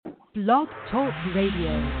Blog Talk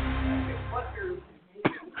Radio.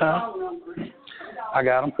 Huh? I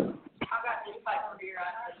got them.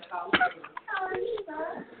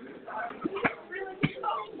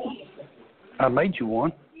 I made you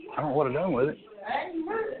one. I don't know what I've done with it.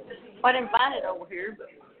 I didn't find it over here. But...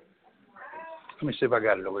 Let me see if I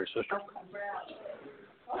got it over here, sister.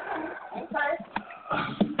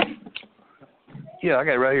 Yeah, I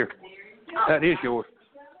got it right here. That is yours.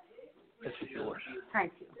 This is yours.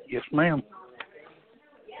 Thank you. Yes, ma'am.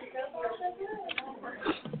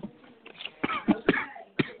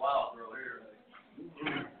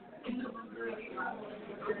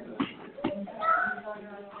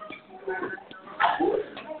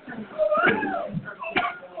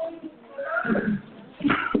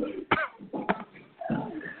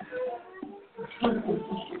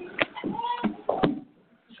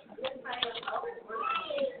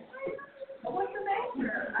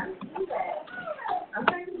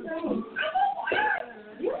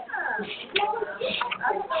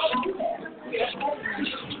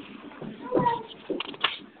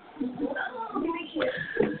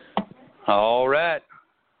 All right.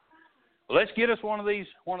 Well, let's get us one of these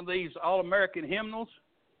All-American hymnals.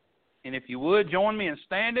 And if you would, join me in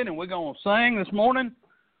standing, and we're going to sing this morning,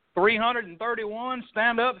 331,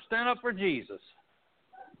 Stand Up for Jesus.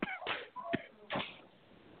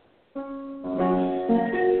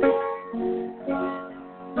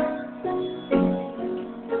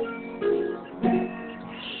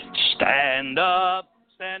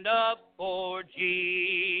 Stand up for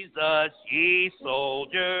Jesus, ye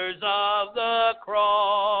soldiers of the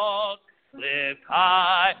cross. Lift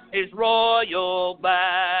high his royal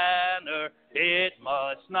banner, it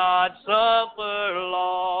must not suffer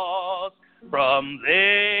loss. From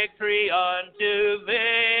victory unto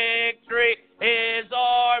victory, his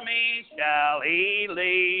army shall he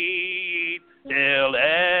lead, till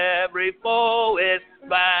every foe is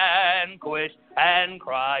vanquished, and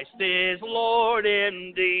Christ is Lord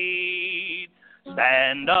indeed.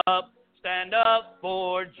 Stand up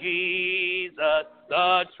for Jesus,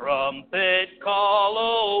 the trumpet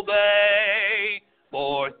call obey,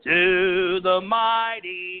 forth to the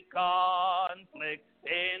mighty conflict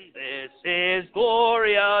in this his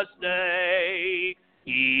glorious day.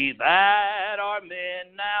 Ye that are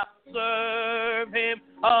men now serve him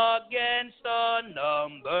against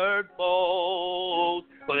unnumbered foes.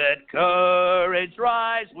 Let courage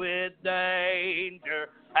rise with danger,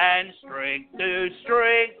 and strength to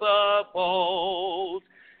strength oppose.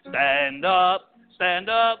 Stand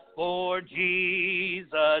up for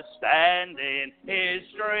Jesus, stand in his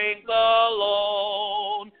strength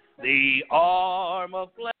alone. The arm of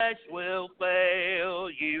flesh will fail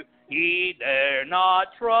you, ye dare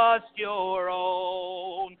not trust your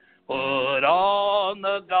own. Put on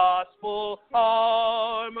the gospel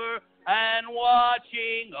armor, and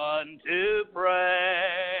watching unto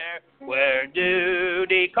prayer, where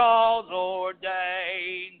duty calls or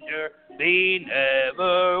danger, be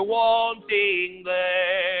never wanting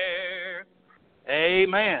there.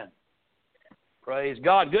 Amen. Praise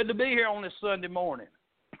God. Good to be here on this Sunday morning.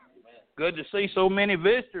 Good to see so many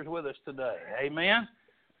visitors with us today. Amen.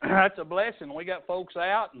 That's a blessing. We got folks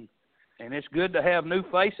out, and it's good to have new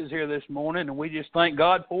faces here this morning, and we just thank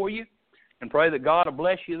God for you and pray that God will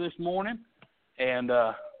bless you this morning. And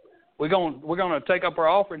we're going to take up our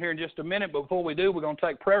offering here in just a minute, but before we do, we're going to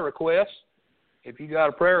take prayer requests. If you got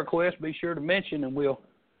a prayer request, be sure to mention, and we'll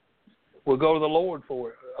go to the Lord for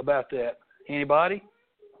it about that. Anybody?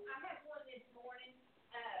 I had one this morning.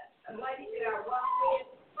 A lady that I work with,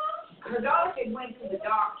 her daughter had went to the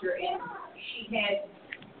doctor, and she had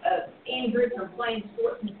injury from playing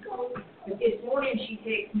sports in school. But this morning she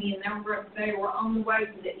texted me, and they were on the way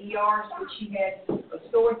to the ER, so she had a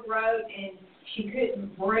sore throat, and she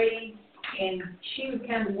couldn't breathe, and she was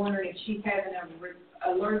kind of wondering if she's having an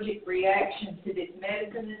allergic reaction to this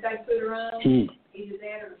medicine that they put her on. Either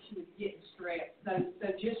that or she was getting stressed. So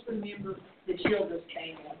just remember the children's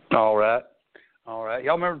family. All right.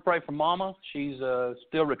 Y'all remember to pray for Mama. She's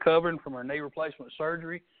still recovering from her knee replacement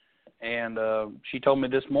surgery. And she told me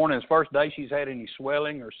this morning, it's the first day she's had any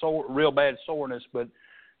swelling or real bad soreness, but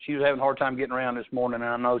she was having a hard time getting around this morning, and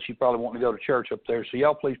I know she probably wanted to go to church up there. So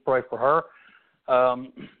y'all please pray for her.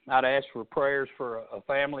 I'd ask for prayers for a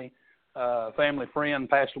family friend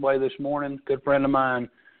passed away this morning, good friend of mine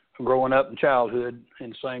from growing up in childhood in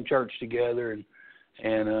the same church together, and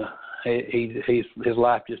his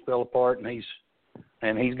life just fell apart, and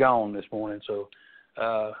he's gone this morning. So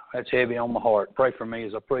that's heavy on my heart. Pray for me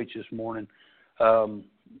as I preach this morning.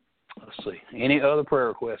 Let's see. Any other prayer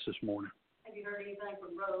requests this morning? Have you heard anything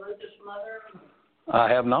from Brother Lucas' mother? I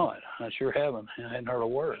have not. I sure haven't. I hadn't heard a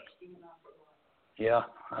word. Yeah,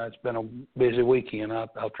 it's been a busy weekend.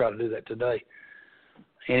 I'll try to do that today.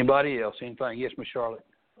 Anybody else? Anything? Yes, Miss Charlotte.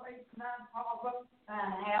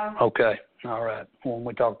 Okay. All right. When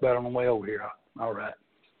we talk about it on the way over here. All right.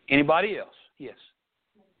 Anybody else? Yes.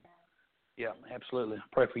 Yeah, absolutely. I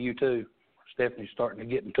pray for you too. Stephanie's starting to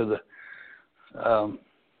get into the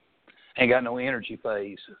ain't got no energy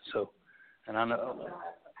phase. So, and I know.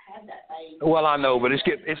 Well, I know, but it's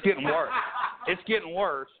getting worse. It's getting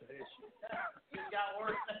worse. It got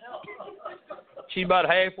worse now. She's about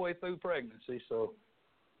halfway through pregnancy, so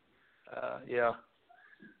yeah.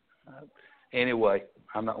 Anyway,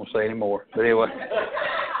 I'm not going to say any more. But anyway,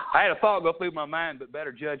 I had a thought go through my mind, but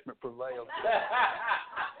better judgment prevailed.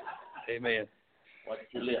 Amen. Watch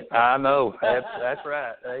your lips. I know. That's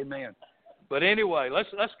right. Amen. But anyway,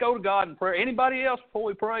 let's go to God in prayer. Anybody else before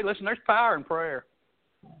we pray? Listen, there's power in prayer.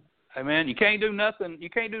 Amen. You can't do nothing. You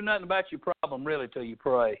can't do nothing about your problem really till you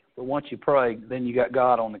pray. But once you pray, then you got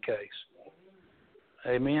God on the case.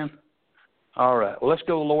 Amen. All right. Well, let's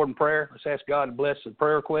go to the Lord in prayer. Let's ask God to bless the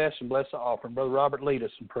prayer requests and bless the offering. Brother Robert, lead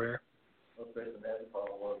us in prayer. That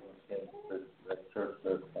church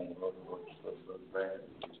does things, Brother Brandon,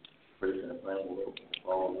 preaching the thing, we'll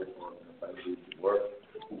follow this one, and thank you for work.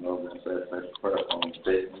 We're going to say a special prayer on the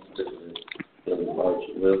statement, to the Lord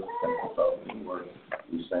should live, thank you for the work.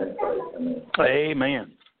 We stand praise. Amen.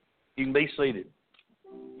 Amen. You can be seated.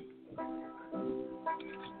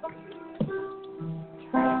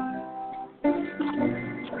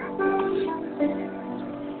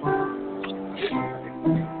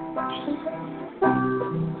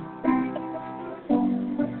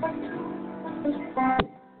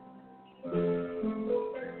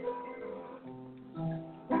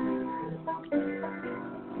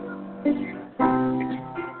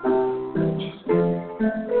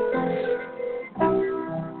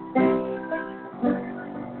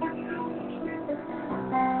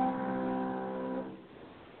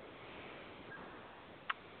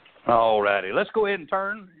 All righty. Let's go ahead and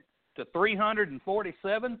turn to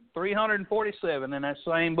 347 in that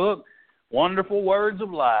same book, Wonderful Words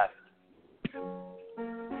of Life.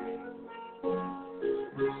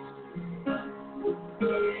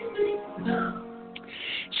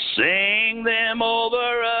 Sing them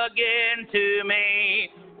over again to me,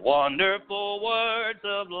 wonderful words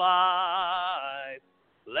of life.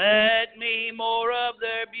 Let me more of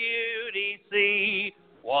their beauty see,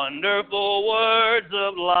 wonderful words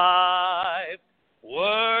of life.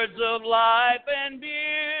 Words of life and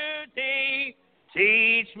beauty,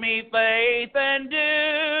 teach me faith and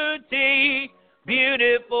duty.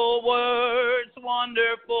 Beautiful words,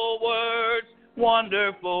 wonderful words,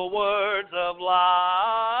 wonderful words of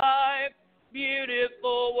life.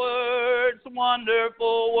 Beautiful words,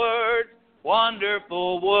 wonderful words,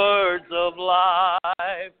 wonderful words of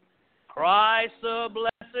life. Christ the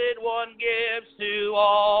Blessed One gives to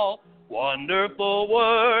all wonderful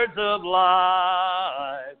words of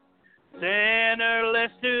life.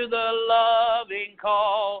 Sinnerless to the loving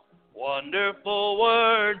call, wonderful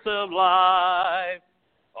words of life.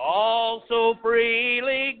 All so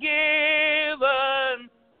freely given,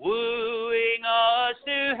 wooing us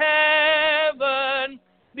to heaven.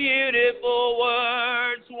 Beautiful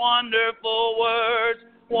words, wonderful words,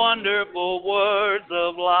 wonderful words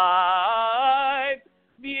of life.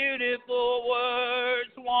 Beautiful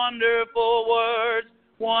words, wonderful words,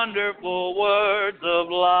 wonderful words of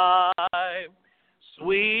life.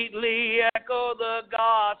 Sweetly echo the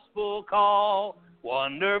gospel call,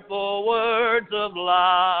 wonderful words of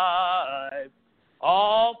life.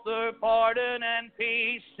 Offer pardon and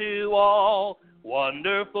peace to all,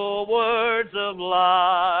 wonderful words of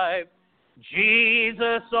life.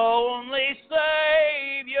 Jesus, only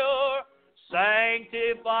Savior,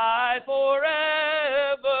 sanctify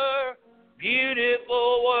forever.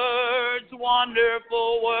 Beautiful words,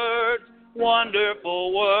 wonderful words,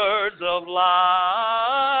 wonderful words of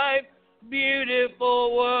life.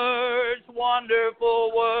 Beautiful words,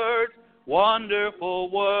 wonderful words, wonderful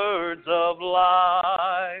words of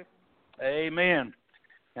life. Amen.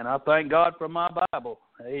 And I thank God for my Bible.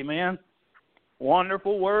 Amen.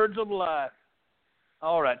 Wonderful words of life.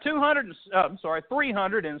 All right,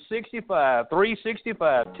 365.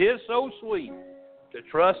 'Tis so sweet to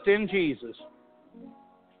trust in Jesus.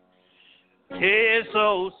 'Tis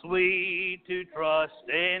so sweet to trust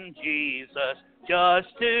in Jesus,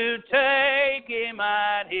 just to take Him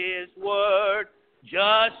at His word,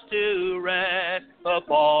 just to rest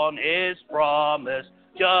upon His promise,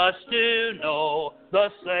 just to know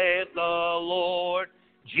thus saith the Lord.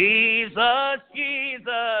 Jesus,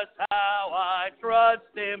 Jesus, how I trust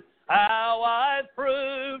Him, how I've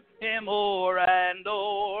proved Him o'er and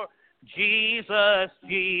o'er. Jesus,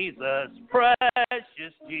 Jesus,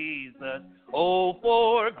 precious Jesus, oh,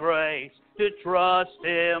 for grace to trust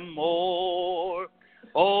Him more.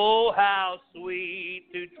 Oh, how sweet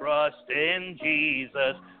to trust in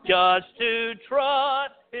Jesus, just to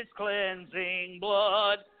trust His cleansing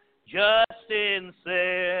blood, just in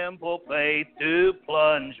simple faith to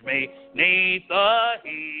plunge me 'neath the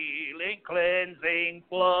healing, cleansing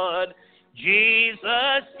flood.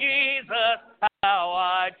 Jesus, Jesus, how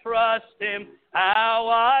I trust Him, how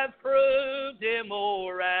I've proved Him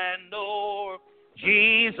o'er and o'er.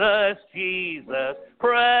 Jesus, Jesus,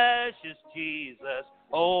 precious Jesus,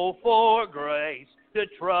 oh, for grace to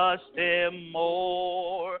trust Him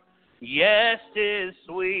more. Yes, 'tis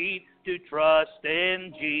sweet to trust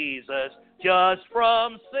in Jesus, just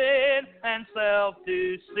from sin and self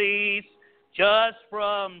to cease, just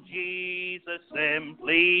from Jesus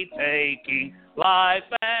simply taking life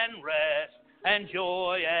and rest and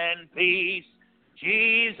joy and peace.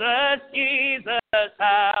 Jesus, Jesus,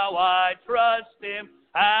 how I trust Him,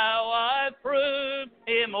 how I've proved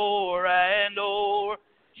Him o'er and o'er.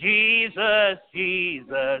 Jesus,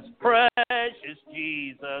 Jesus, precious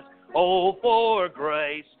Jesus, oh, for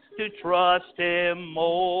grace to trust Him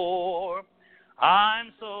more.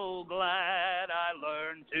 I'm so glad I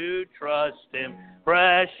learned to trust Him,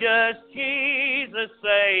 precious Jesus,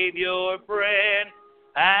 Savior, friend.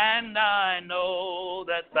 And I know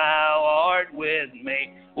that Thou art with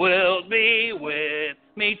me, wilt be with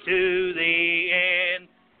me to the end.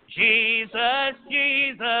 Jesus,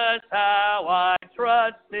 Jesus, how I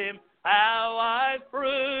trust Him, how I've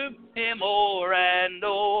proved Him o'er and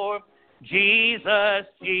o'er. Jesus,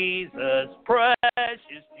 Jesus,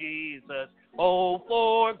 precious Jesus, oh,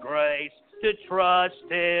 for grace to trust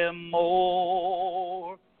Him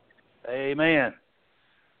more. Amen.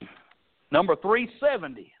 Number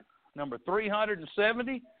 370. Number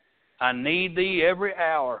 370, I need Thee every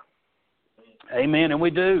hour. Amen, and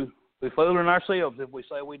we do. We're fooling ourselves if we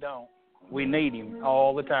say we don't. We need Him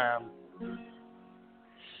all the time.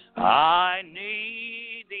 I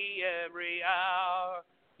need Thee every hour,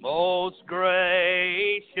 most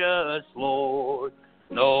gracious Lord.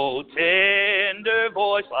 No tender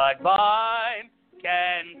voice like Thine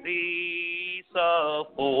can peace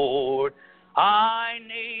afford. I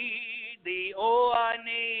need Thee, oh, I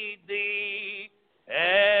need Thee.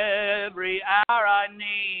 Every hour I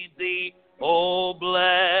need Thee. Oh,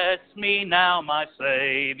 bless me now, my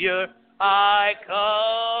Savior. I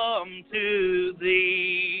come to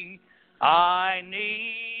Thee. I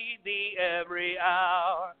need Thee every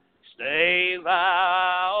hour. Stay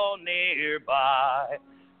Thou nearby.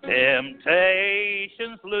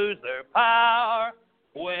 Temptations lose their power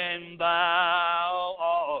when Thou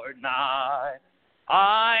art nigh.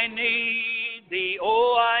 I need Thee,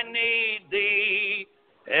 oh, I need Thee.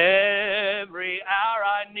 Every hour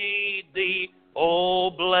I need Thee. Oh,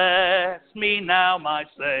 bless me now, my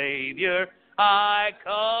Savior. I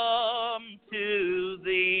come to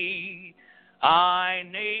Thee. I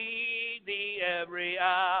need Thee every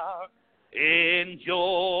hour, in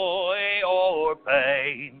joy or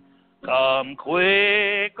pain. Come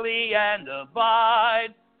quickly and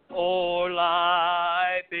abide, or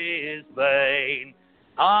life is vain.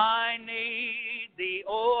 I need Thee,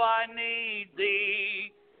 oh, I need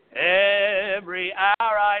Thee. Every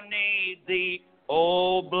hour I need Thee.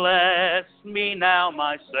 Oh, bless me now,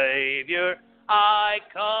 my Savior. I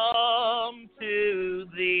come to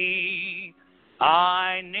Thee.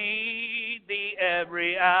 I need Thee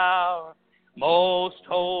every hour, most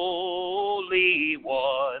holy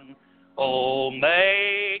one. Oh,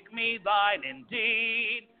 make me Thine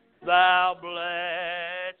indeed, Thou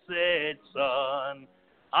blessed Son.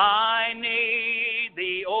 I need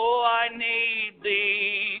Thee, oh, I need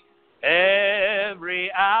Thee.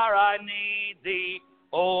 Every hour I need Thee.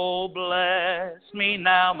 Oh, bless me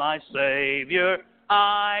now, my Savior.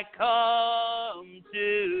 I come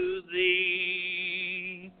to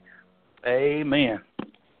Thee. Amen.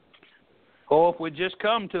 Oh, if we just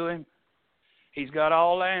come to Him, He's got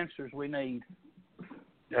all the answers we need.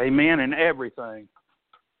 Amen, in everything.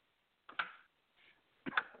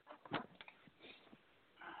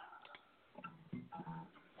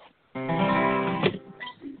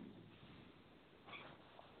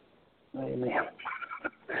 Amen.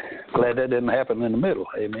 Glad that didn't happen in the middle.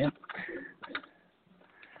 Amen.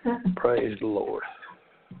 Praise the Lord.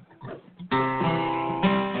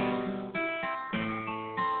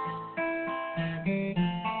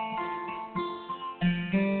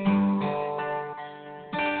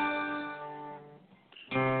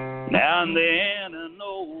 Now and then an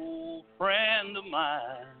old friend of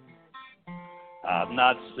mine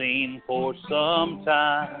not seen for some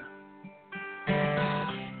time.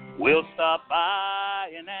 Will stop by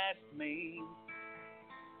and ask me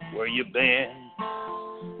where you been,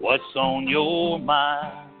 what's on your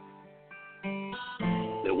mind.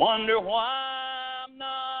 They wonder why I'm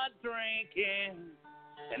not drinking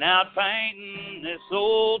and out painting this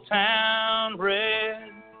old town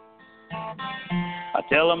red. I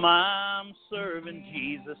tell them I'm serving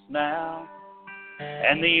Jesus now,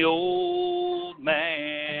 and the old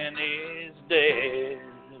man is dead.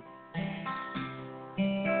 The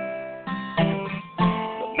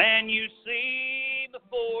man you see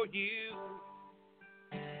before you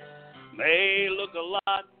may look a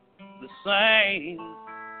lot the same,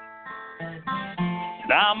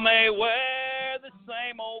 and I may wear the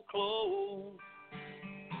same old clothes,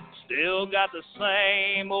 still got the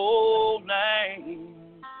same old name,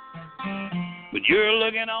 but you're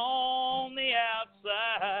looking on the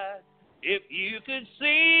outside. If you could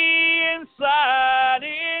see inside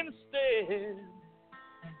instead,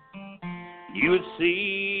 you would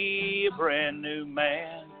see a brand new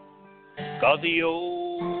man, 'cause the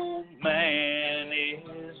old man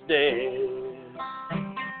is dead.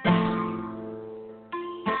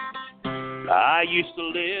 I used to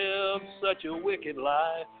live such a wicked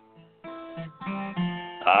life,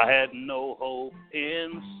 I had no hope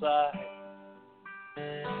in sight.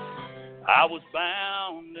 I was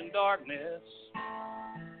bound in darkness,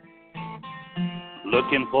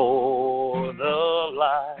 looking for the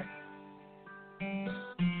light.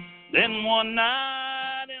 Then one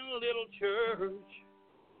night in a little church,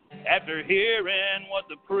 after hearing what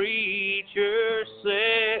the preacher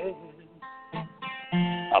said,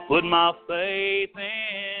 I put my faith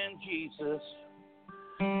in Jesus,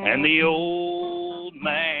 and the old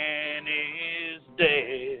man is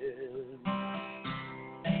dead.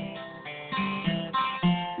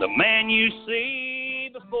 The man you see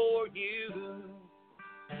before you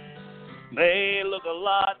may look a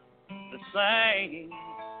lot the same,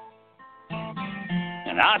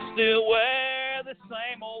 and I still wear the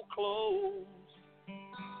same old clothes,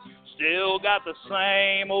 still got the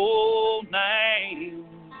same old name,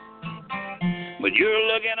 but you're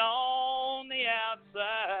looking on the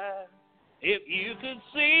outside. If you could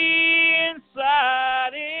see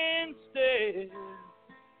inside instead,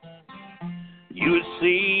 you would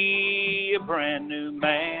see a brand new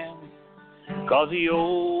man, 'cause the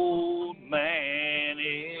old man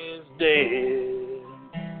is dead.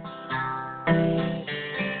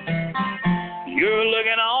 You're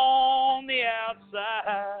looking on the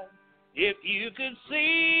outside. If you could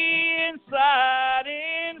see inside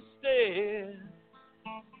instead,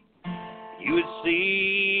 you would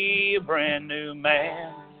see a brand new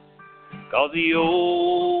man, 'cause the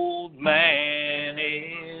old man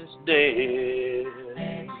is dead.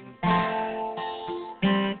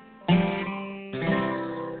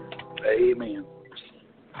 Amen.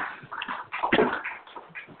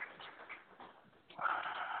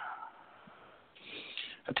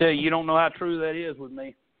 I tell you, you don't know how true that is with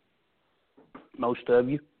me. Most of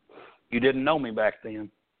you. You didn't know me back then.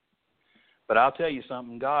 But I'll tell you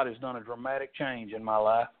something, God has done a dramatic change in my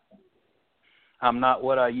life. I'm not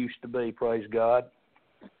what I used to be, praise God.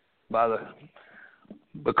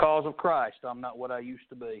 Because of Christ, I'm not what I used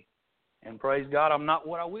to be. And praise God, I'm not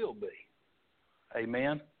what I will be.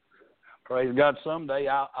 Amen. Praise God, someday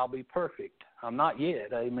I'll be perfect. I'm not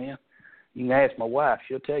yet, amen. You can ask my wife,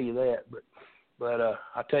 she'll tell you that. But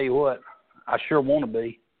I tell you what, I sure want to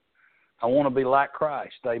be. I want to be like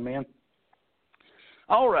Christ, amen.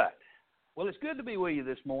 All right. Well, it's good to be with you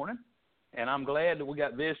this morning, and I'm glad that we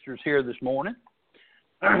got visitors here this morning.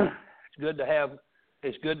 It's good to have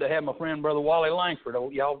my friend Brother Wally Langford.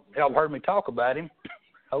 Y'all heard me talk about him.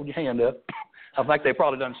 Hold your hand up. I think they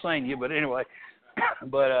probably done seen you, but anyway.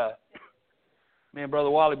 But me and Brother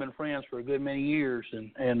Wally been friends for a good many years,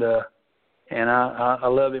 and I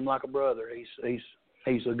love him like a brother.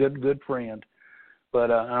 He's a good friend. But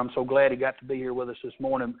I'm so glad he got to be here with us this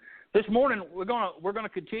morning. This morning we're gonna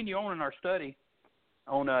continue on in our study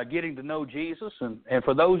on getting to know Jesus. And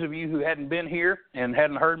for those of you who hadn't been here and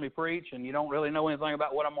hadn't heard me preach and you don't really know anything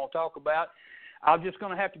about what I'm going to talk about, I'm just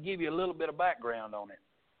going to have to give you a little bit of background on it.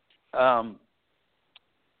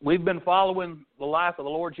 We've been following the life of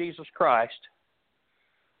the Lord Jesus Christ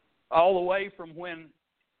all the way from when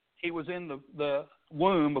he was in the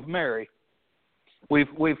womb of Mary.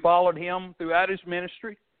 We've followed him throughout his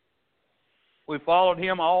ministry. We followed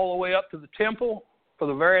him all the way up to the temple for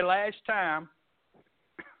the very last time.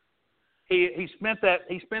 He spent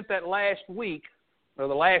that last week, or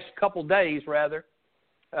the last couple days rather,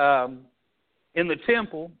 in the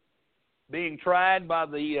temple, being tried by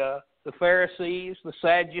the the Pharisees, the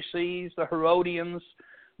Sadducees, the Herodians,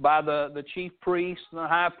 by the chief priests and the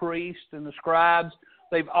high priest and the scribes.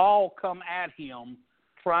 They've all come at him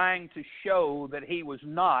trying to show that he was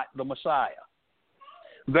not the Messiah.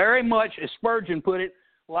 Very much, as Spurgeon put it,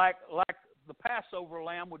 like the Passover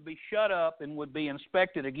lamb would be shut up and would be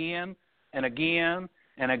inspected again and again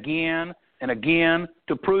and again and again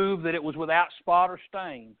to prove that it was without spot or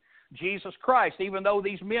stain. Jesus Christ, even though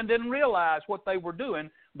these men didn't realize what they were doing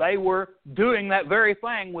that very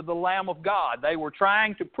thing with the Lamb of God. They were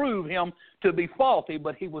trying to prove him to be faulty,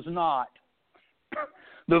 but he was not.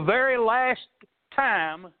 The very last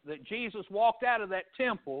time that Jesus walked out of that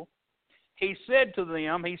temple, he said to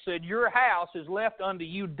them, he said, "Your house is left unto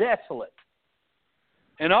you desolate."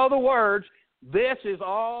 In other words, this is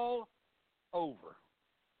all over.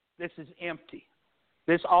 This is empty.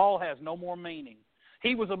 This all has no more meaning.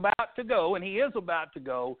 He was about to go, and he is about to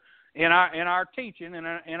go in our teaching, in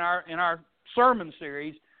our sermon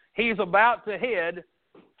series. He's about to head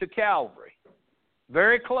to Calvary.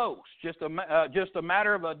 Very close, just a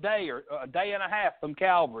matter of a day or a day and a half from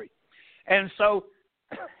Calvary. And so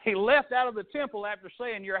he left out of the temple after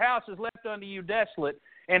saying, "Your house is left unto you desolate,"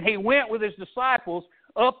 and he went with his disciples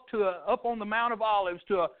up on the Mount of Olives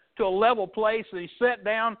to a level place, and he sat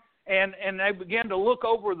down. And they began to look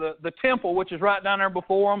over the temple, which is right down there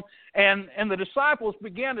before them. And the disciples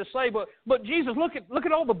began to say, but Jesus, look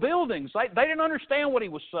at all the buildings. They didn't understand what he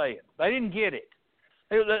was saying. They didn't get it.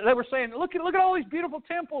 They were saying, look at all these beautiful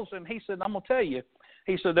temples. And he said, I'm going to tell you.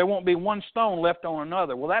 He said, there won't be one stone left on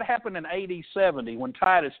another. Well, that happened in AD 70 when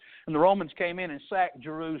Titus and the Romans came in and sacked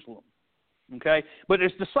Jerusalem. Okay? But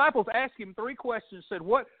his disciples asked him three questions. Said,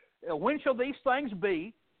 when shall these things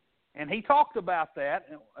be? And he talked about that.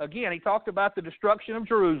 Again, he talked about the destruction of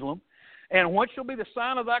Jerusalem and what shall be the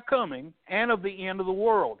sign of thy coming and of the end of the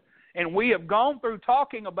world. And we have gone through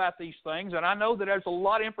talking about these things, and I know that there's a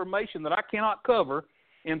lot of information that I cannot cover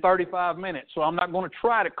in 35 minutes, so I'm not going to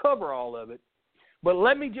try to cover all of it. But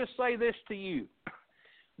let me just say this to you.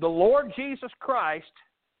 The Lord Jesus Christ,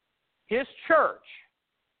 His church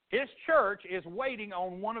is waiting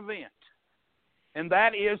on one event. And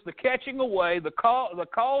that is the catching away, the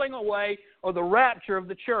calling away, or the rapture of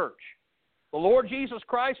the church. The Lord Jesus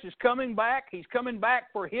Christ is coming back. He's coming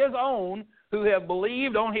back for His own who have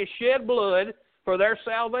believed on His shed blood for their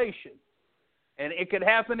salvation. And it could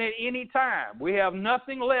happen at any time. We have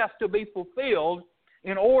nothing left to be fulfilled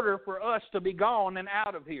in order for us to be gone and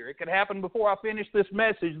out of here. It could happen before I finish this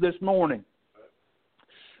message this morning.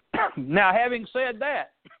 Now, having said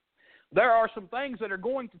that, there are some things that are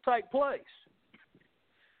going to take place.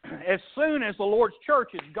 As soon as the Lord's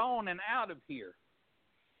church is gone and out of here,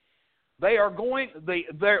 there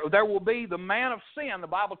will be the man of sin. The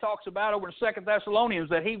Bible talks about over in 2 Thessalonians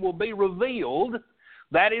that he will be revealed.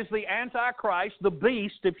 That is the Antichrist, the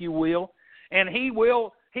beast, if you will. And he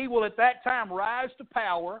will at that time rise to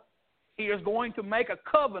power. He is going to make a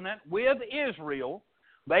covenant with Israel.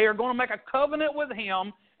 They are going to make a covenant with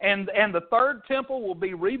him, and the third temple will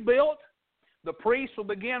be rebuilt. The priests will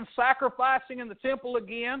begin sacrificing in the temple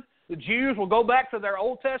again. The Jews will go back to their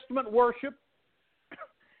Old Testament worship.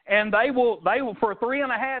 And they will for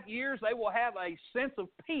 3.5 years, they will have a sense of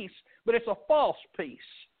peace, but it's a false peace.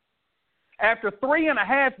 After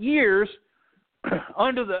 3.5 years,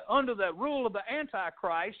 under the rule of the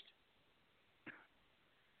Antichrist,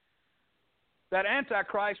 that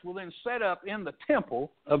Antichrist will then set up in the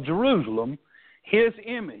temple of Jerusalem his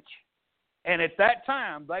image. And at that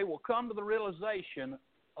time, they will come to the realization,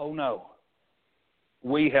 oh no,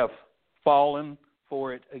 we have fallen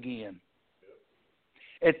for it again.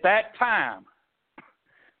 At that time,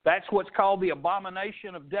 that's what's called the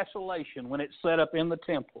abomination of desolation when it's set up in the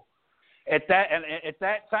temple. At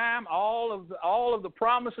that time, all of the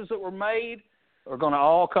promises that were made are going to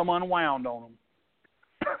all come unwound on them.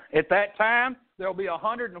 At that time, there will be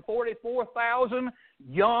 144,000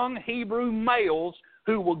 young Hebrew males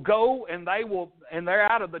who will go, and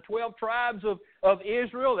they're out of the 12 tribes of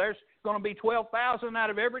Israel. There's going to be 12,000 out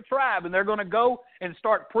of every tribe, and they're going to go and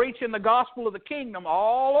start preaching the gospel of the kingdom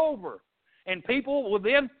all over. And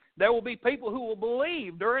there will be people who will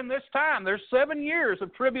believe during this time. There's 7 years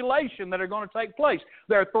of tribulation that are going to take place.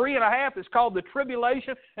 There are 3.5 that's called the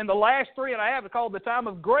tribulation, and the last 3.5 is called the time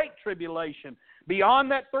of great tribulation. Beyond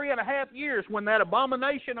that 3.5 years, when that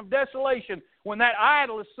abomination of desolation, when that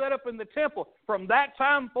idol is set up in the temple, from that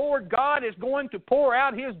time forward, God is going to pour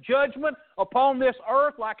out His judgment upon this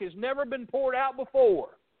earth like has never been poured out before.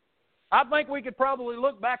 I think we could probably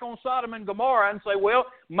look back on Sodom and Gomorrah and say, well,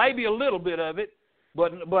 maybe a little bit of it,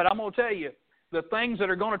 but I'm going to tell you, the things that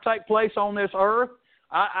are going to take place on this earth,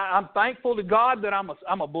 I'm thankful to God that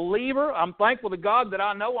I'm a believer. I'm thankful to God that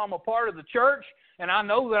I know I'm a part of the church, and I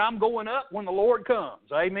know that I'm going up when the Lord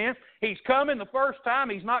comes. Amen. He's coming the first time.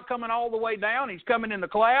 He's not coming all the way down. He's coming in the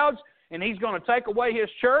clouds, and He's going to take away His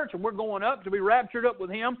church, and we're going up to be raptured up with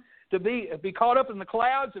Him, to be caught up in the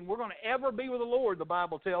clouds, and we're going to ever be with the Lord, the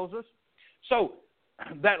Bible tells us. So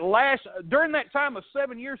during that time of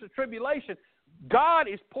 7 years of tribulation, God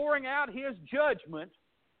is pouring out His judgment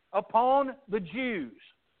upon the Jews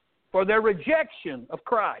for their rejection of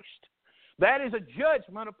Christ. That is a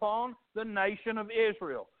judgment upon the nation of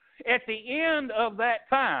Israel. At the end of that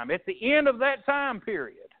time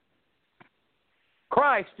period,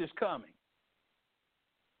 Christ is coming.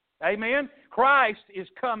 Amen? Christ is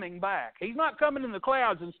coming back. He's not coming in the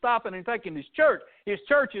clouds and stopping and taking His church. His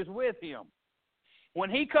church is with Him. When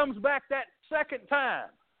He comes back that second time,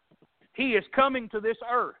 He is coming to this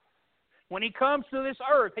earth. When He comes to this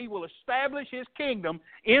earth, He will establish His kingdom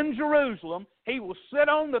in Jerusalem. He will sit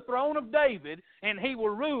on the throne of David, and He will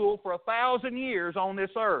rule for 1,000 years on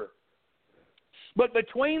this earth. But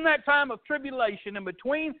between that time of tribulation and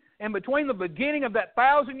between the beginning of that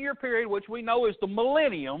 1,000-year period, which we know is the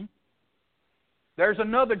millennium, there's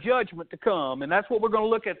another judgment to come, and that's what we're going to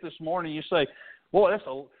look at this morning. You say, boy,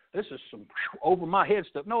 this is some over my head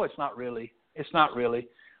stuff. No, it's not really. It's not really.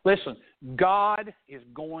 Listen, God is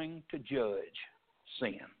going to judge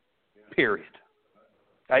sin, period.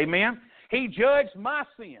 Amen? He judged my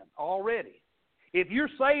sin already. If you're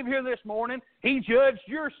saved here this morning, He judged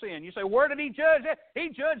your sin. You say, where did He judge that? He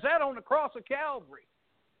judged that on the cross of Calvary.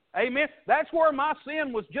 Amen? That's where my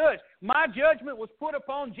sin was judged. My judgment was put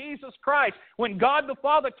upon Jesus Christ when God the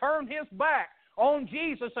Father turned His back on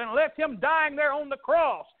Jesus and left Him dying there on the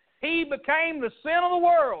cross. He became the sin of the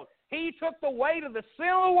world. He took the weight of the sin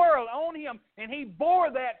of the world on Him, and He bore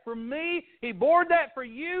that for me. He bore that for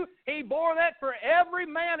you. He bore that for every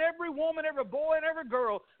man, every woman, every boy, and every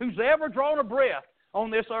girl who's ever drawn a breath on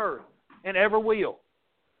this earth and ever will.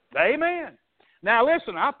 Amen. Now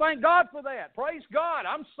listen, I thank God for that. Praise God.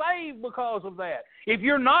 I'm saved because of that. If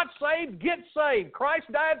you're not saved, get saved. Christ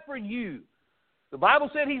died for you. The Bible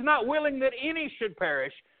said He's not willing that any should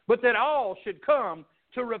perish, but that all should come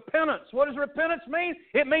to repentance. What does repentance mean?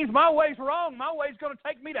 It means my way's wrong. My way's going to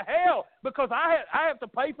take me to hell because I have to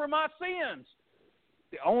pay for my sins.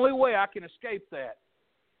 The only way I can escape that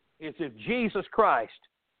is if Jesus Christ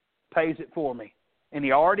pays it for me, and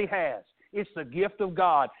He already has. It's the gift of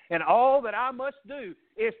God, and all that I must do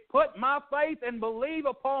is put my faith and believe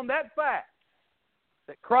upon that fact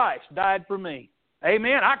that Christ died for me.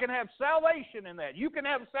 Amen. I can have salvation in that. You can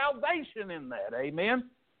have salvation in that. Amen.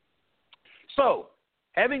 So,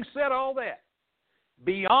 having said all that,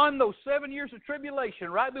 beyond those 7 years of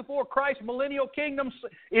tribulation, right before Christ's millennial kingdom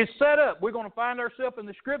is set up, we're going to find ourselves in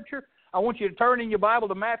the Scripture. I want you to turn in your Bible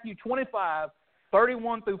to Matthew 25,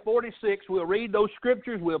 31 through 46. We'll read those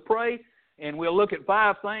Scriptures, we'll pray, and we'll look at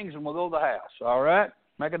 5 things, and we'll go to the house. All right?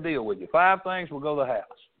 Make a deal with you. 5 things, we'll go to the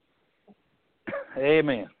house.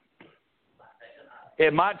 Amen.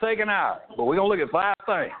 It might take an hour, but we're going to look at 5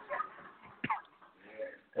 things.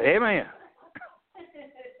 Amen.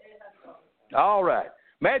 All right.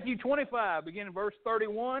 Matthew 25, beginning verse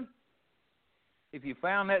 31. If you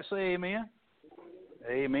found that, say amen.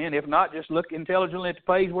 Amen. If not, just look intelligently at the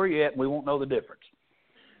page where you're at, and we won't know the difference.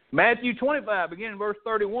 Matthew 25, beginning verse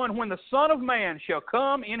 31. When the Son of Man shall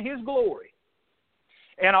come in His glory,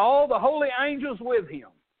 and all the holy angels with Him,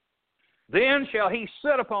 then shall He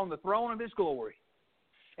sit upon the throne of His glory.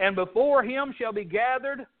 And before Him shall be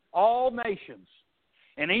gathered all nations.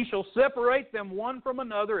 And He shall separate them one from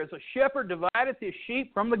another, as a shepherd divideth his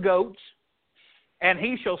sheep from the goats. And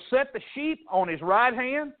He shall set the sheep on His right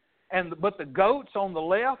hand, but the goats on the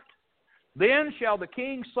left. Then shall the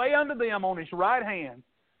King say unto them on His right hand,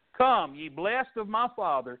 Come, ye blessed of my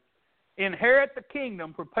Father, inherit the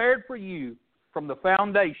kingdom prepared for you from the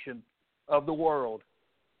foundation of the world.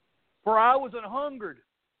 For I was an hungered,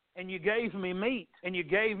 and you gave me meat, and you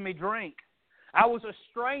gave me drink. I was a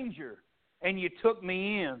stranger, and you took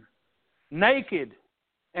me in. Naked,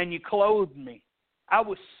 and you clothed me. I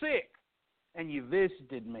was sick, and you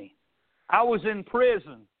visited me. I was in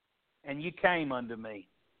prison, and you came unto me.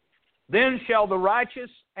 Then shall the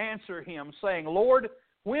righteous answer Him, saying, Lord,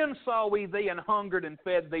 when saw we thee an hungered and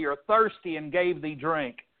fed thee, or thirsty and gave thee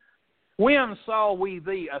drink? When saw we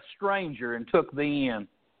thee a stranger and took thee in,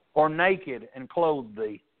 or naked and clothed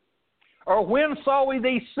thee? Or when saw we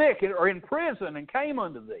thee sick or in prison and came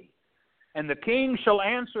unto thee? And the King shall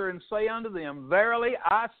answer and say unto them, Verily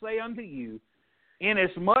I say unto you,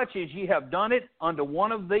 inasmuch as ye have done it unto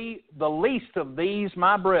one of the least of these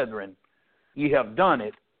my brethren, ye have done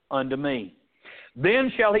it unto me.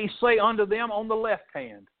 Then shall he say unto them on the left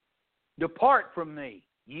hand, Depart from me,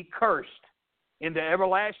 ye cursed, into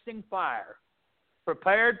everlasting fire,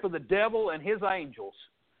 prepared for the devil and his angels.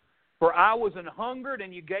 For I was an hungered,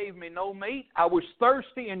 and you gave me no meat. I was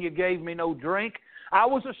thirsty, and you gave me no drink. I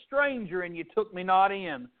was a stranger, and you took me not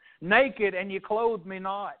in. Naked, and you clothed me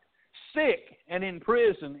not. Sick, and in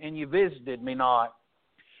prison, and you visited me not.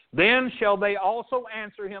 Then shall they also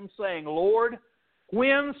answer him, saying, Lord,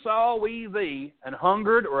 when saw we thee an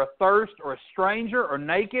hungered, or athirst, or a stranger, or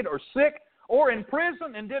naked, or sick, or in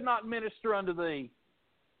prison, and did not minister unto thee?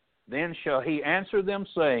 Then shall he answer them,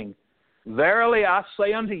 saying, Verily I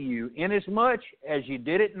say unto you, inasmuch as ye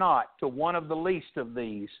did it not to one of the least of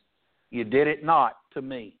these, ye did it not to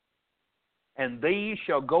me. And these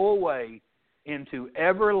shall go away into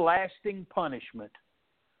everlasting punishment,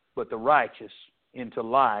 but the righteous into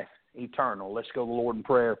life eternal. Let's go to the Lord in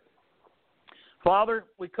prayer. Father,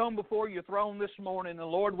 we come before your throne this morning, and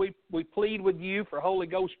Lord, we plead with you for Holy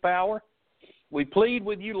Ghost power. We plead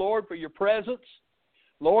with you, Lord, for your presence.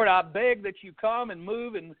 Lord, I beg that you come and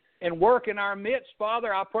move and work in our midst.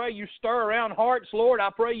 Father, I pray you stir around hearts. Lord, I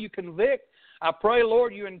pray you convict. I pray,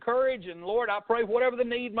 Lord, you encourage. And, Lord, I pray whatever the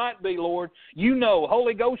need might be, Lord, you know,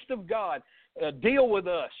 Holy Ghost of God, deal with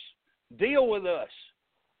us. Deal with us.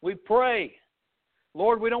 We pray.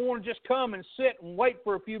 Lord, we don't want to just come and sit and wait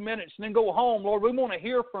for a few minutes and then go home. Lord, we want to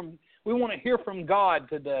hear from God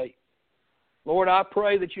today. Lord, I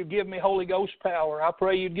pray that you give me Holy Ghost power. I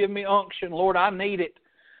pray you give me unction. Lord, I need it.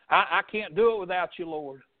 I can't do it without you,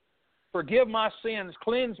 Lord. Forgive my sins.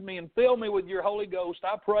 Cleanse me and fill me with your Holy Ghost.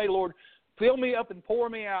 I pray, Lord, fill me up and pour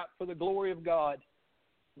me out for the glory of God.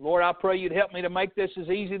 Lord, I pray you'd help me to make this as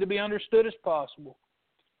easy to be understood as possible.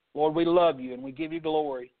 Lord, we love you and we give you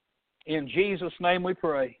glory. In Jesus' name we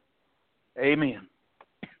pray. Amen.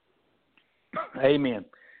 Amen.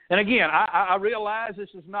 And again, I realize this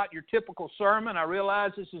is not your typical sermon. I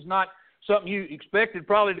realize this is not something you expected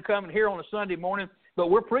probably to come and hear on a Sunday morning, but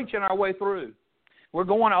we're preaching our way through. We're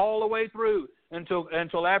going all the way through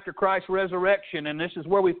until after Christ's resurrection, and this is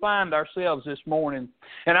where we find ourselves this morning.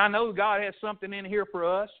 And I know God has something in here for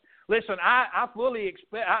us. Listen, I fully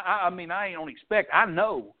expect, I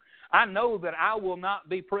know that I will not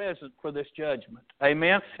be present for this judgment.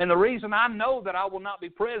 Amen? And the reason I know that I will not be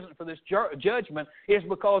present for this judgment is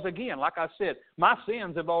because, again, like I said, my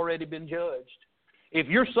sins have already been judged. If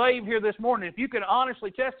you're saved here this morning, if you can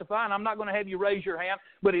honestly testify, and I'm not going to have you raise your hand,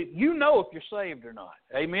 but you know if you're saved or not.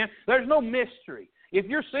 Amen? There's no mystery. If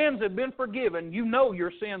your sins have been forgiven, you know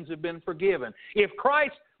your sins have been forgiven. If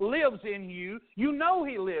Christ lives in you, you know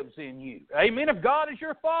he lives in you. Amen? If God is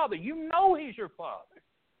your Father, you know he's your Father.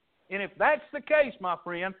 And if that's the case, my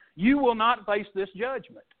friend, you will not face this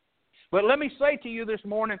judgment. But let me say to you this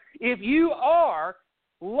morning, if you are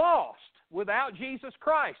lost without Jesus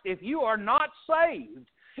Christ, if you are not saved,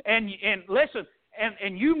 and listen,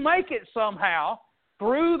 and you make it somehow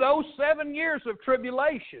through those 7 years of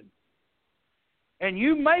tribulation, and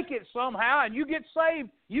you make it somehow, and you get saved,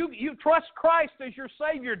 you trust Christ as your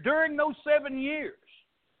Savior during those 7 years,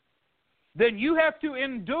 then you have to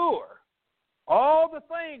endure all the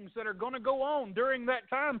things that are going to go on during that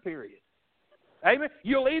time period. Amen?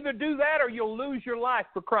 You'll either do that or you'll lose your life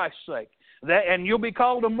for Christ's sake. And you'll be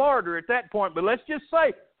called a martyr at that point. But let's just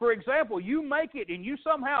say, for example, you make it and you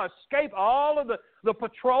somehow escape all of the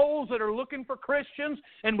patrols that are looking for Christians.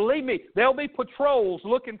 And believe me, there'll be patrols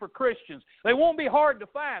looking for Christians. They won't be hard to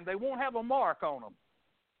find. They won't have a mark on them.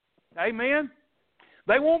 Amen?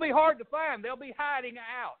 They won't be hard to find. They'll be hiding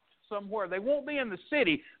out somewhere. They won't be in the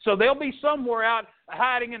city, so they'll be somewhere out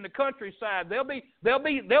hiding in the countryside. There'll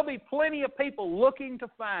be plenty of people looking to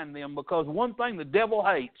find them, because one thing the devil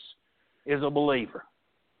hates is a believer.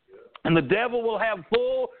 And the devil will have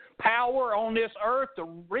full power on this earth to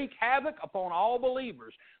wreak havoc upon all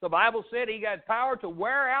believers. The Bible said he got power to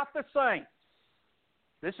wear out the saints.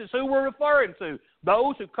 This is who we're referring to,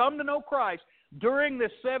 those who come to know Christ during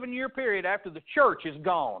this 7-year period after the church is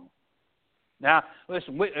gone. Now,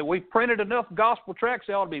 listen, we've printed enough gospel tracts,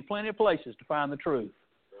 there ought to be plenty of places to find the truth.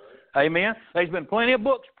 Amen? There's been plenty of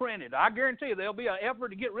books printed. I guarantee you there'll be an effort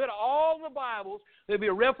to get rid of all the Bibles. There'll be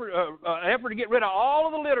an effort to get rid of all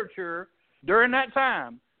of the literature during that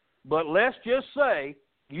time. But let's just say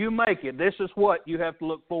you make it. This is what you have to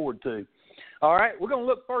look forward to. All right? We're going to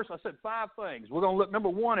look first, I said 5 things. We're going to look, number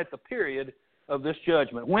 1, at the period of this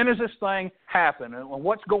judgment. When does this thing happen and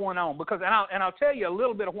what's going on? Because, and I'll tell you a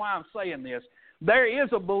little bit of why I'm saying this. there is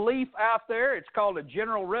a belief out there. It's called a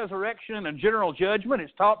general resurrection and a general judgment.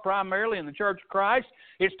 It's taught primarily in the Church of Christ.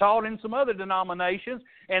 It's taught in some other denominations.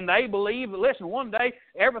 And they believe that, listen, one day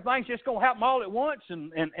everything's just going to happen all at once.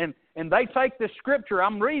 And they take this scripture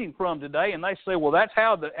I'm reading from today and they say, well, that's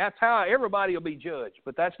how everybody will be judged.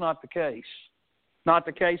 But that's not the case. Not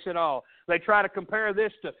the case at all. They try to compare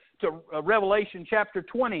this to Revelation chapter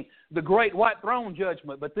 20, the great white throne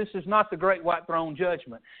judgment, but this is not the great white throne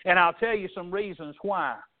judgment. And I'll tell you some reasons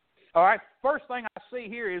why. All right, first thing I see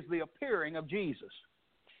here is the appearing of Jesus.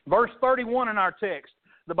 Verse 31 in our text,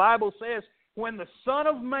 the Bible says, when the Son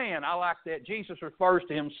of Man, I like that, Jesus refers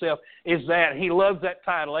to himself as that. He loves that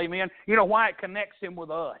title, amen. You know why? It connects him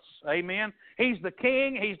with us, amen. He's the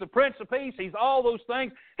King, he's the Prince of Peace, he's all those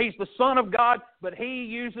things. He's the Son of God, but he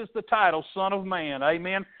uses the title Son of Man,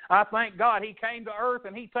 amen. I thank God he came to earth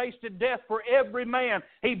and he tasted death for every man.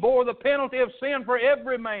 He bore the penalty of sin for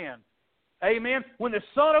every man, amen. When the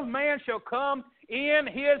Son of Man shall come in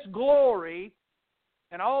his glory,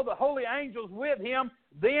 and all the holy angels with him,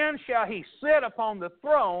 then shall he sit upon the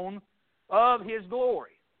throne of his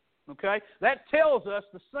glory. Okay? That tells us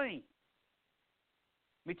the scene.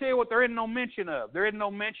 Let me tell you what there isn't no mention of. There isn't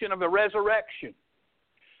no mention of a resurrection.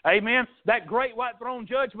 Amen? That great white throne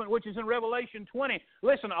judgment, which is in Revelation 20.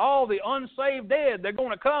 Listen, all the unsaved dead, they're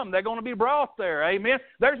going to come. They're going to be brought there. Amen?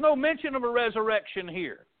 There's no mention of a resurrection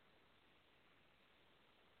here.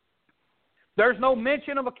 There's no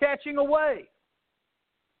mention of a catching away.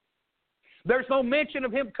 There's no mention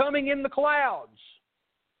of him coming in the clouds.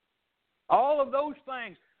 All of those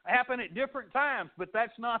things happen at different times, but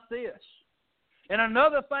that's not this. And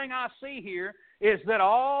another thing I see here is that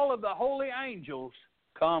all of the holy angels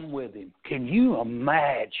come with him. Can you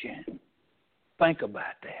imagine? Think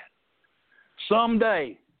about that.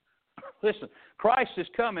 Someday, listen, Christ is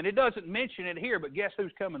coming. It doesn't mention it here, but guess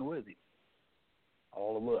who's coming with him?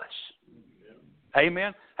 All of us.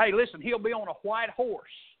 Amen. Hey, listen, he'll be on a white horse.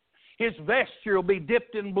 His vesture will be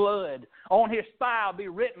dipped in blood. On his thigh will be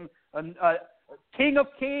written, King of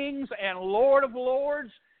Kings and Lord of Lords.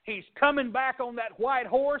 He's coming back on that white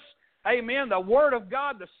horse. Amen. The Word of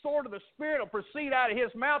God, the sword of the Spirit will proceed out of his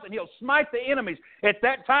mouth and he'll smite the enemies. At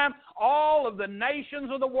that time, all of the nations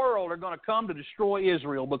of the world are going to come to destroy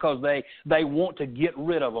Israel because they want to get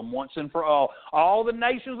rid of them once and for all. All the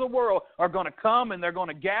nations of the world are going to come and they're going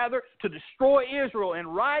to gather to destroy Israel.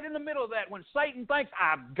 And right in the middle of that, when Satan thinks,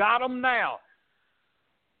 I've got them now,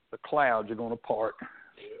 the clouds are going to part.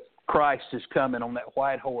 Christ is coming on that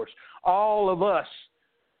white horse. All of us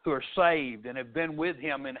who are saved and have been with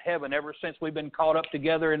him in heaven ever since we've been caught up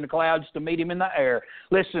together in the clouds to meet him in the air.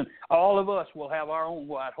 Listen, all of us will have our own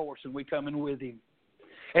white horse and we coming with him.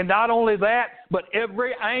 And not only that, but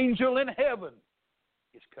every angel in heaven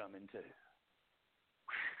is coming too.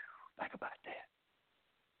 Think about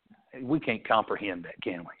that. We can't comprehend that,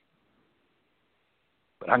 can we?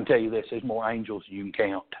 But I can tell you this, there's more angels than you can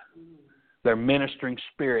count. They're ministering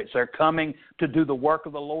spirits. They're coming to do the work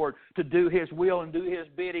of the Lord, to do his will and do his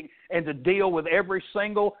bidding, and to deal with every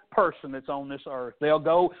single person that's on this earth. They'll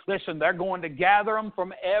go, listen, they're going to gather them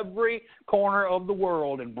from every corner of the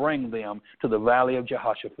world and bring them to the valley of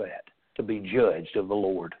Jehoshaphat to be judged of the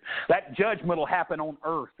Lord. That judgment will happen on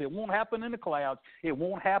earth. It won't happen in the clouds. It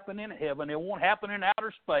won't happen in heaven. It won't happen in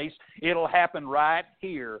outer space. It'll happen right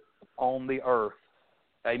here on the earth.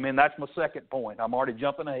 Amen. That's my second point. I'm already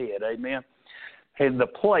jumping ahead. Amen. And the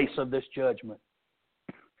place of this judgment.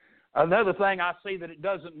 Another thing I see that it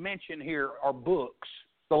doesn't mention here are books.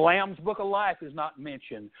 The Lamb's Book of Life is not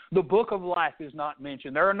mentioned. The Book of Life is not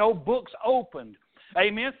mentioned. There are no books opened.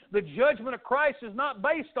 Amen. The judgment of Christ is not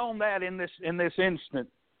based on that in this instant.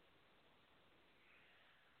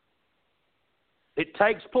 It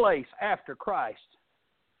takes place after Christ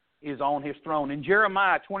is on his throne. In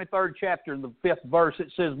Jeremiah 23rd chapter, in the 5th verse,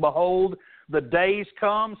 it says, Behold, the days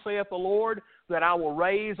come, saith the Lord, that I will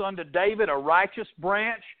raise unto David a righteous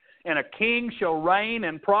branch, and a king shall reign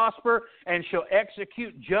and prosper, and shall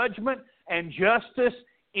execute judgment and justice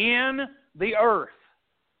in the earth.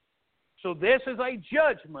 So this is a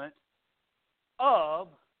judgment of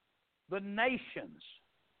the nations.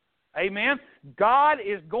 Amen? Christ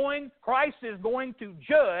is going to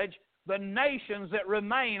judge the nations that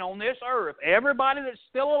remain on this earth. Everybody that's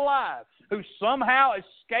still alive who somehow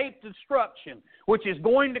escaped destruction, which is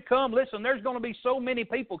going to come. Listen, there's going to be so many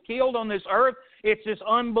people killed on this earth. It's just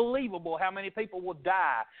unbelievable how many people will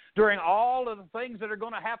die during all of the things that are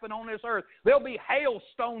going to happen on this earth. There'll be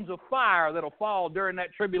hailstones of fire that'll fall during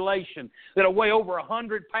that tribulation that'll weigh over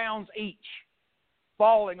 100 pounds each,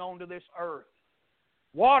 falling onto this earth.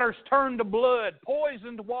 Waters turned to blood,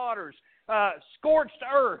 poisoned waters, scorched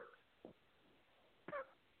earth.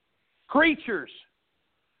 creatures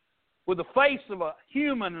with the face of a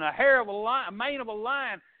human and a hair of a lion, a mane of a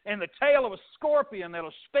lion, and the tail of a scorpion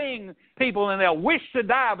that'll sting people, and they'll wish to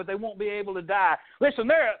die, but they won't be able to die. Listen,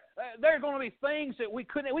 there are going to be things that we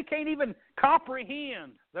can't even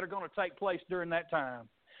comprehend that are going to take place during that time.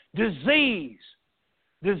 Disease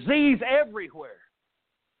everywhere.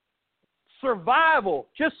 Survival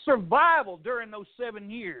during those 7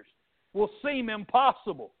 years will seem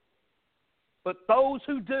impossible. But those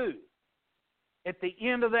who do, at the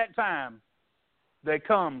end of that time, they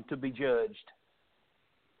come to be judged.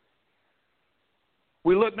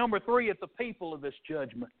 We look, number 3, at the people of this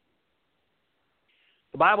judgment.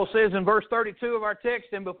 The Bible says in verse 32 of our text,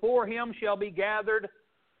 and before him shall be gathered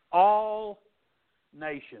all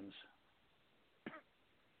nations.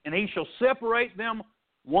 And he shall separate them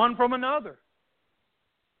one from another,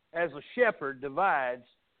 as a shepherd divides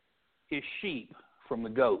his sheep from the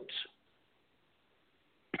goats.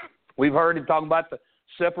 We've heard him talking about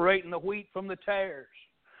separating the wheat from the tares,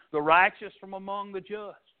 the righteous from among the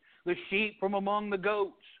just, the sheep from among the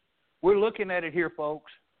goats. We're looking at it here,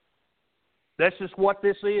 folks. That's just what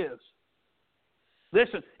this is.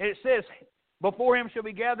 Listen, it says, before him shall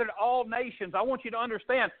be gathered all nations. I want you to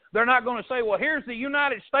understand, they're not going to say, well, here's the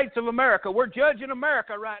United States of America. We're judging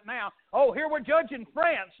America right now. Oh, here we're judging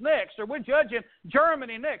France next, or we're judging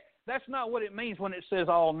Germany next. That's not what it means when it says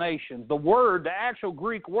all nations. The actual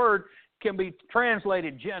Greek word, can be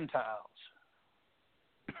translated Gentiles.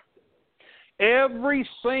 Every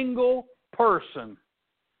single person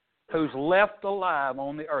who's left alive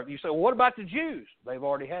on the earth. You say, well, what about the Jews? They've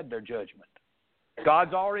already had their judgment.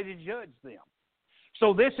 God's already judged them.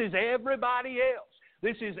 So this is everybody else.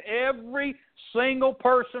 This is every single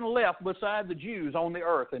person left beside the Jews on the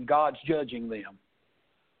earth, and God's judging them.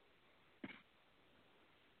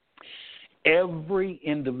 Every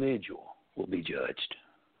individual will be judged.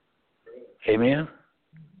 Amen?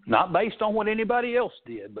 Not based on what anybody else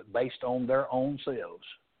did, but based on their own selves.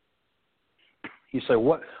 You say,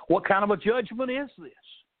 what kind of a judgment is this?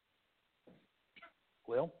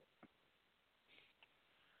 Well,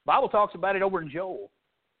 the Bible talks about it over in Joel.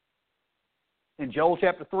 In Joel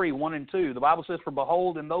chapter 3, 1 and 2, the Bible says, for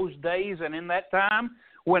behold, in those days and in that time,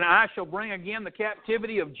 when I shall bring again the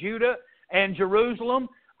captivity of Judah and Jerusalem,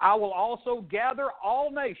 I will also gather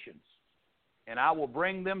all nations, and I will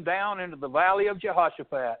bring them down into the valley of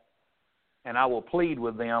Jehoshaphat, and I will plead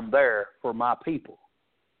with them there for my people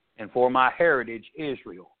and for my heritage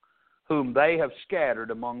Israel, whom they have scattered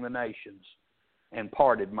among the nations and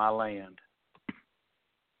parted my land.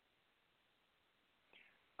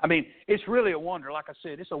 I mean, it's really a wonder. Like I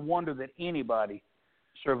said, it's a wonder that anybody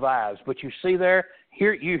survives. But you see there,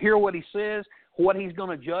 you hear what he says, what he's going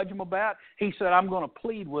to judge them about. He said, I'm going to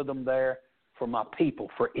plead with them there for my people,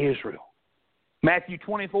 for Israel. Matthew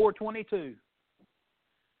 24:22.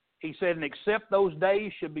 He said, and except those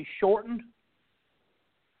days should be shortened,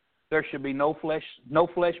 there should be no flesh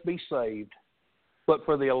be saved. But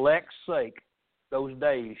for the elect's sake, those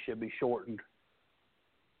days should be shortened.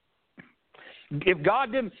 If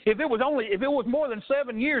it was more than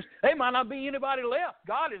 7 years, there might not be anybody left.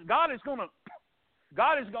 God is going to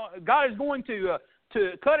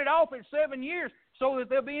cut it off at 7 years so that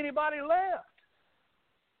there'll be anybody left.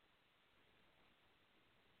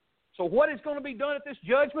 So what is going to be done at this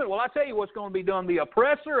judgment? Well, I tell you what's going to be done. The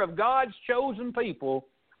oppressor of God's chosen people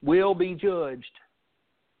will be judged.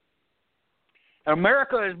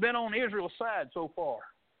 America has been on Israel's side so far.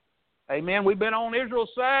 Amen. We've been on Israel's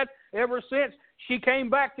side ever since she came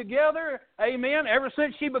back together. Amen. Ever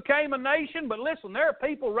since she became a nation. But listen, there are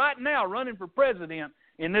people right now running for president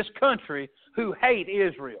in this country who hate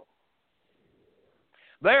Israel.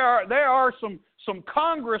 There are some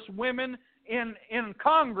congresswomen in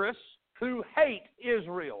Congress who hate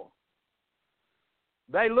Israel.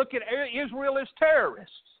 They look at Israel as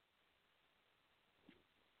terrorists.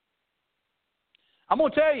 I'm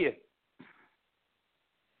going to tell you, it'd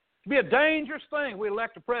be a dangerous thing we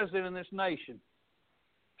elect a president in this nation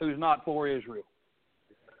who's not for Israel.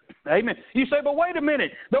 Amen. You say, but wait a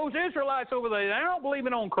minute. Those Israelites over there, they don't believe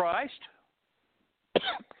on Christ.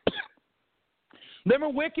 Them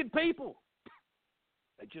are wicked people.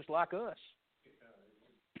 They're just like us.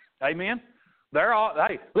 Amen.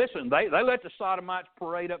 Hey, listen, they let the Sodomites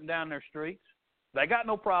parade up and down their streets. They got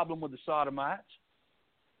no problem with the Sodomites.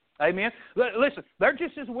 Amen. Listen, they're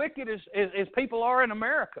just as wicked as people are in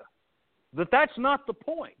America. But that's not the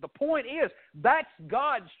point. The point is that's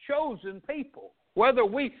God's chosen people. Whether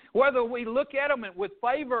we look at them with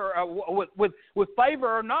favor with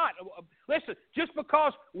favor or not. Listen, just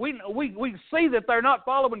because we see that they're not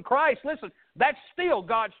following Christ, listen, that's still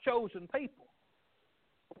God's chosen people.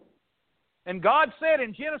 And God said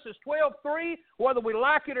in Genesis 12:3, whether we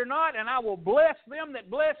like it or not, and I will bless them that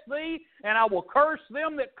bless thee, and I will curse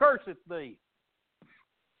them that curseth thee.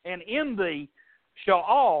 And in thee shall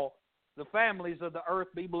all the families of the earth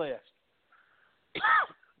be blessed.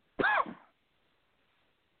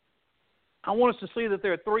 I want us to see that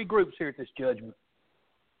there are three groups here at this judgment.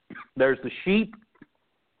 There's the sheep,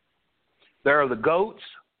 there are the goats,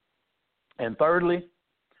 and thirdly,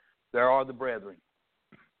 there are the brethren.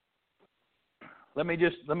 Let me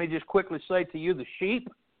just quickly say to you, the sheep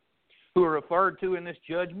who are referred to in this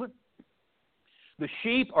judgment, the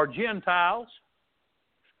sheep are Gentiles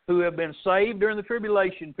who have been saved during the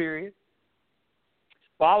tribulation period.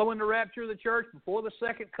 Following the rapture of the church before the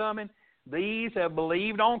second coming, these have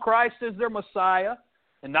believed on Christ as their Messiah.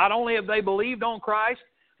 And not only have they believed on Christ,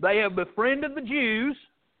 they have befriended the Jews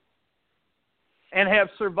and have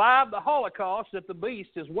survived the Holocaust that the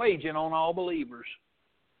beast is waging on all believers.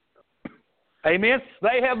 Amen.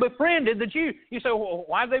 They have befriended the Jews. You say, well,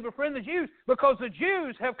 why do they befriend the Jews? Because the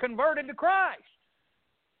Jews have converted to Christ.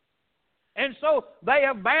 And so they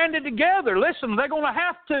have banded together. Listen, they're going to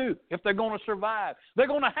have to if they're going to survive. They're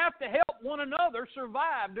going to have to help one another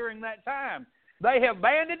survive during that time. They have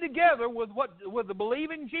banded together with the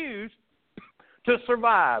believing Jews to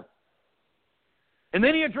survive. And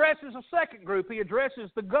then he addresses a second group. He addresses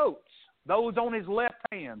the goats, those on his left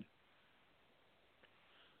hand.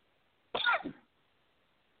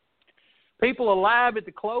 People alive at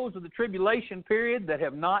the close of the tribulation period that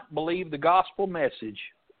have not believed the gospel message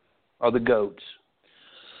are the goats.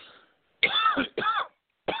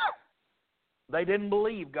 They didn't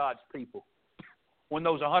believe God's people when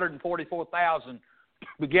those 144,000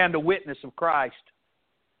 began to witness of Christ.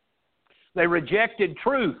 They rejected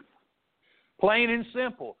truth, plain and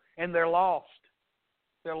simple, and they're lost.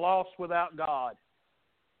 They're lost without God.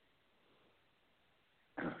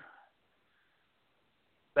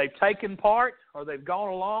 They've taken part or they've gone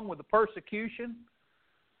along with the persecution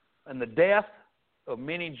and the death of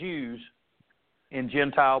many Jews and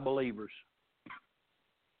Gentile believers.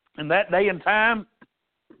 In that day and time,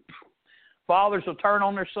 fathers will turn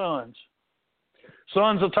on their sons.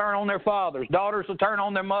 Sons will turn on their fathers. Daughters will turn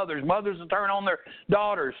on their mothers. Mothers will turn on their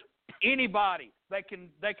daughters. Anybody they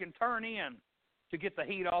can turn in to get the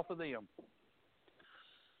heat off of them.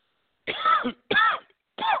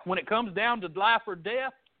 When it comes down to life or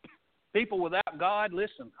death, people without God,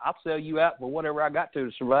 listen, I'll sell you out for whatever I got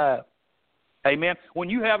to survive. Amen. When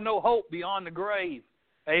you have no hope beyond the grave,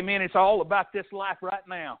 amen, it's all about this life right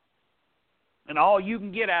now. And all you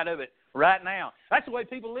can get out of it right now. That's the way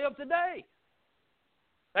people live today.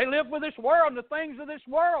 They live for this world and the things of this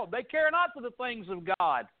world. They care not for the things of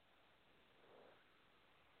God.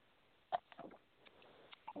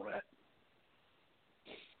 All right.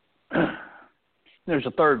 There's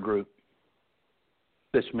a third group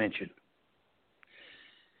that's mentioned.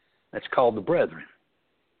 That's called the brethren.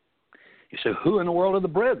 You say, who in the world are the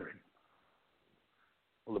brethren?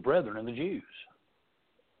 Well, the brethren are the Jews.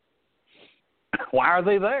 Why are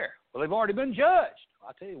they there? Well, they've already been judged.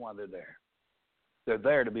 I'll tell you why they're there. They're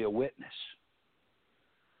there to be a witness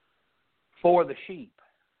for the sheep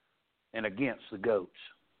and against the goats.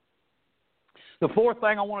 The fourth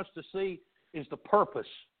thing I want us to see is the purpose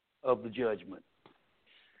of the judgment.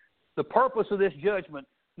 The purpose of this judgment,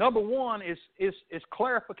 number one, is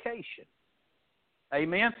clarification.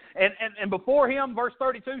 Amen. And before him, verse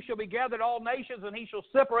 32, shall be gathered all nations, and he shall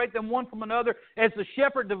separate them one from another, as the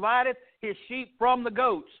shepherd divideth his sheep from the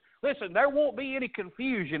goats. Listen, there won't be any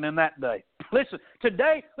confusion in that day. Listen,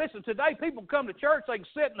 today people come to church, they can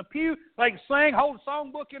sit in the pew, they can sing, hold a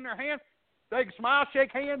songbook in their hand, they can smile,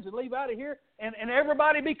 shake hands, and leave out of here, and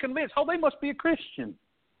everybody be convinced, oh, they must be a Christian.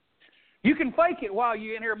 You can fake it while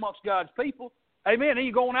you're in here amongst God's people. Amen. And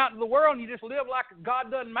you're going out into the world and you just live like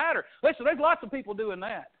God doesn't matter. Listen, there's lots of people doing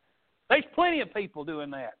that. There's plenty of people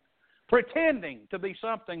doing that, pretending to be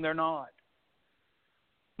something they're not.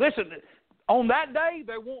 Listen, on that day,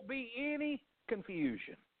 there won't be any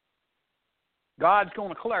confusion. God's going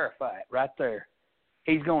to clarify it right there.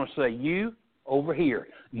 He's going to say, you over here,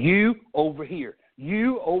 you over here,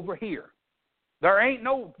 you over here. There ain't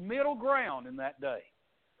no middle ground in that day.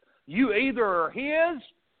 You either are his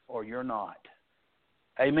or you're not.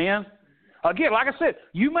 Amen? Again, like I said,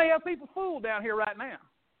 you may have people fooled down here right now,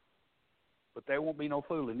 but there won't be no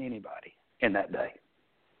fooling anybody in that day.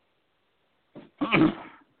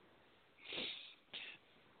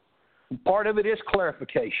 Part of it is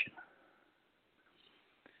clarification.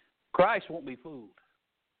 Christ won't be fooled.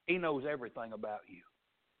 He knows everything about you.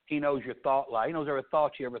 He knows your thought life. He knows every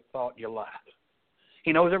thought you ever thought in your life.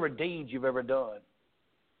 He knows every deed you've ever done.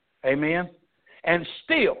 Amen? And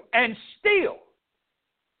still,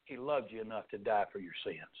 He loved you enough to die for your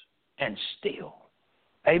sins. And still.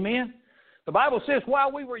 Amen? The Bible says,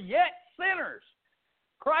 while we were yet sinners,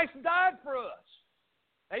 Christ died for us.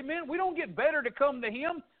 Amen? We don't get better to come to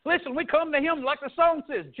Him. Listen, we come to Him like the song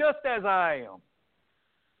says, just as I am.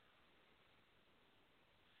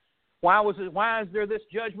 Why is there this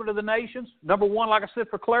judgment of the nations? Number one, like I said,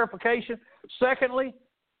 for clarification. Secondly,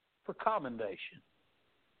 for commendation.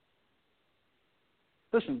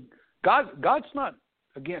 Listen, God's not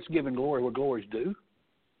against giving glory where glory's due.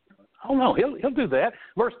 Oh no, He'll do that.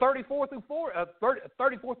 Verse 34 through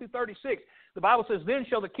 36, the Bible says, "Then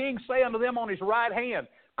shall the king say unto them on his right hand,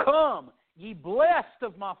 Come, ye blessed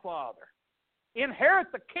of my Father, inherit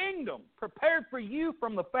the kingdom prepared for you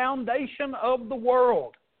from the foundation of the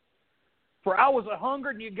world. For I was a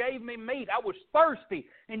hungered, and you gave me meat. I was thirsty,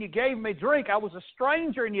 and you gave me drink. I was a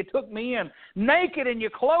stranger, and you took me in. Naked, and you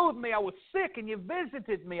clothed me. I was sick, and you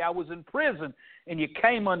visited me. I was in prison, and you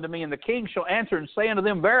came unto me. And the king shall answer and say unto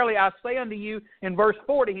them, Verily I say unto you," in verse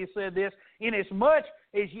 40 he said this, "Inasmuch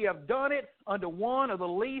as ye have done it unto one of the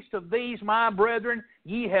least of these my brethren,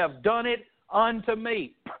 ye have done it unto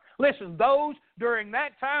me." Listen, those during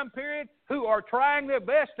that time period who are trying their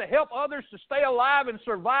best to help others to stay alive and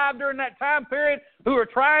survive during that time period, who are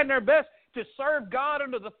trying their best to serve God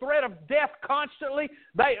under the threat of death constantly,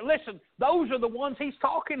 those are the ones He's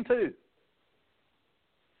talking to.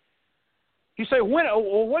 You say, what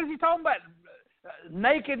is He talking about?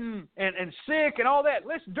 Naked and sick and all that.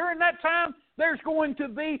 Listen, during that time, there's going to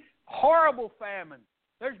be horrible famine.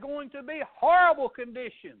 There's going to be horrible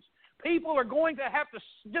conditions. People are going to have to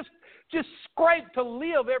just scrape to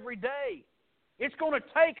live every day. It's going to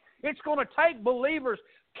take believers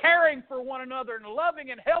caring for one another and loving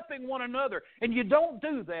and helping one another. And you don't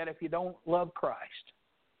do that if you don't love Christ.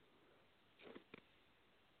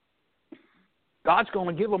 God's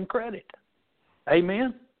going to give them credit.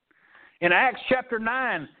 Amen. In Acts chapter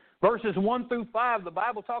 9, verses 1 through 5, the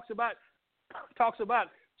Bible talks about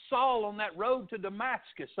Saul on that road to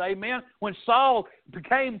Damascus, amen, when Saul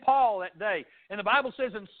became Paul that day. And the Bible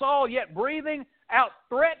says, "And Saul, yet breathing out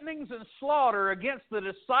threatenings and slaughter against the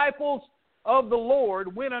disciples of the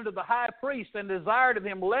Lord, went unto the high priest and desired of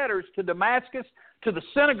him letters to Damascus, to the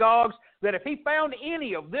synagogues, that if he found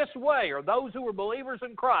any of this way, or those who were believers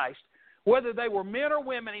in Christ, whether they were men or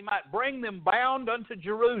women, he might bring them bound unto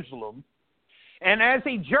Jerusalem. And as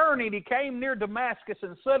he journeyed, he came near Damascus,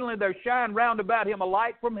 and suddenly there shined round about him a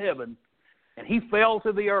light from heaven, and he fell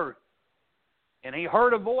to the earth. And he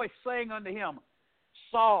heard a voice saying unto him,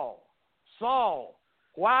 Saul, Saul,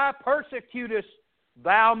 why persecutest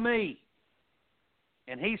thou me?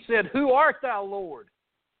 And he said, Who art thou, Lord?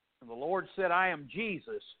 And the Lord said, I am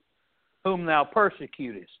Jesus, whom thou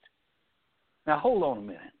persecutest. Now hold on a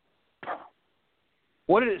minute.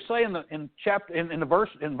 What did it say in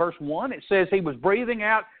verse 1? It says he was breathing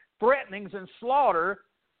out threatenings and slaughter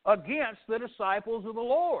against the disciples of the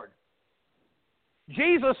Lord.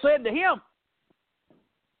 Jesus said to him,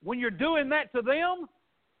 when you're doing that to them,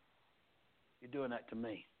 you're doing that to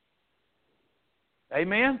me.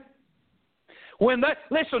 Amen?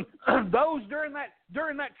 Listen, those during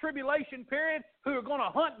that tribulation period who are going to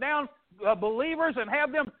hunt down believers and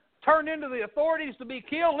have them turned into the authorities to be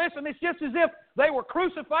killed, listen, it's just as if they were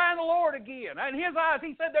crucifying the Lord again. In his eyes,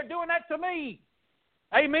 he said, they're doing that to me.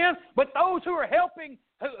 Amen? But those who are helping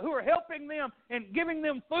them and giving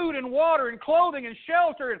them food and water and clothing and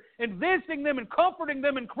shelter and visiting them and comforting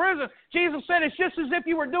them in prison, Jesus said, it's just as if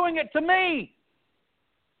you were doing it to me.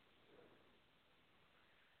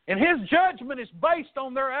 And his judgment is based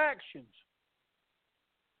on their actions.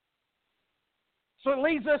 So it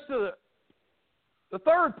leads us to the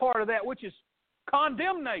third part of that, which is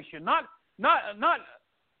condemnation. Not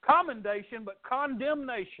commendation, but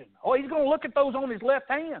condemnation. Oh, he's going to look at those on his left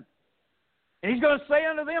hand. And he's going to say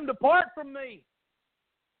unto them, Depart from me,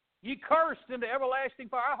 ye cursed, into everlasting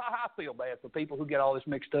fire. I feel bad for people who get all this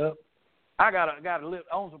mixed up. I got a guy that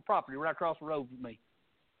owns a property right across the road from me.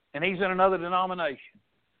 And he's in another denomination.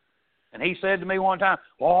 And he said to me one time,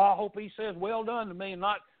 I hope he says, well done to me, and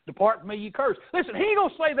not depart from me, ye cursed. Listen, he ain't going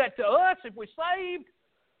to say that to us if we're saved.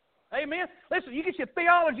 Amen? Listen, you get your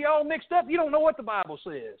theology all mixed up, you don't know what the Bible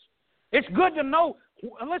says. It's good to know.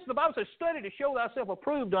 Listen, the Bible says, study to show thyself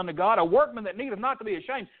approved unto God, a workman that needeth not to be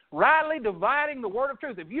ashamed, rightly dividing the word of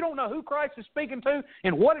truth. If you don't know who Christ is speaking to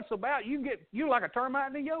and what it's about, you're like a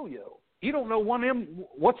termite in a yo-yo. You don't know one of them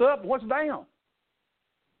what's up, what's down.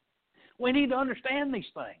 We need to understand these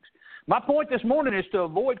things. My point this morning is to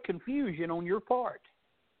avoid confusion on your part.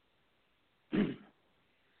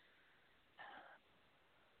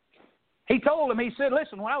 He told him, he said,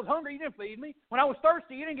 listen, when I was hungry, you didn't feed me. When I was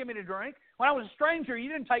thirsty, you didn't give me to drink. When I was a stranger, you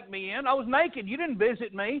didn't take me in. I was naked, you didn't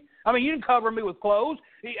visit me. You didn't cover me with clothes.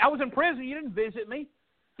 I was in prison, you didn't visit me.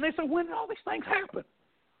 And they said, when did all these things happen?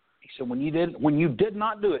 He said, when you did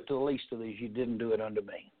not do it to the least of these, you didn't do it unto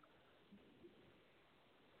me.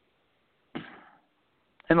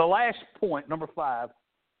 And the last point, number 5,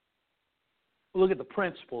 we'll look at the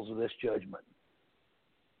principles of this judgment.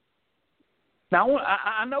 Now,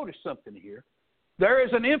 I noticed something here. There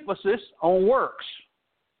is an emphasis on works.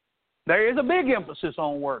 There is a big emphasis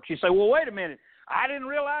on works. You say, well, wait a minute. I didn't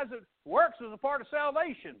realize that works is a part of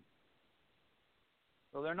salvation.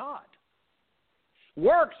 Well, they're not.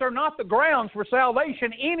 Works are not the grounds for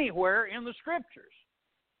salvation anywhere in the Scriptures.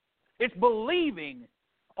 It's believing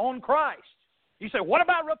on Christ. You say, what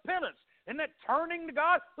about repentance? Isn't that turning to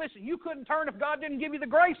God? Listen, you couldn't turn if God didn't give you the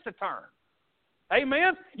grace to turn.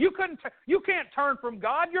 Amen? You can't turn from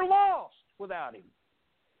God. You're lost without Him.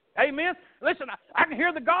 Amen? Listen, I can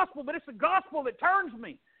hear the gospel, but it's the gospel that turns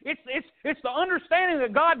me. It's the understanding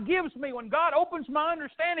that God gives me when God opens my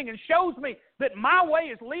understanding and shows me that my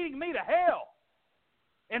way is leading me to hell.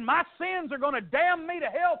 And my sins are going to damn me to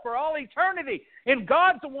hell for all eternity. And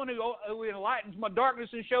God's the one who enlightens my darkness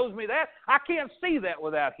and shows me that. I can't see that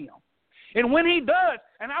without Him. And when He does,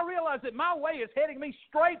 and I realize that my way is heading me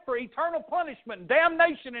straight for eternal punishment and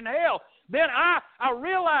damnation in hell, then I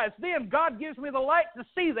realize then God gives me the light to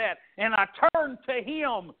see that, and I turn to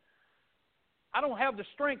Him. I don't have the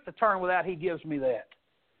strength to turn without He gives me that.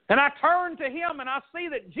 And I turn to Him, and I see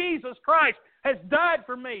that Jesus Christ has died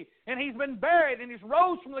for me, and He's been buried, and He's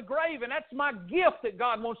rose from the grave, and that's my gift that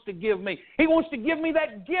God wants to give me. He wants to give me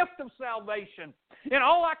that gift of salvation. And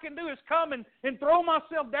all I can do is come and throw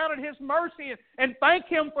myself down at His mercy and thank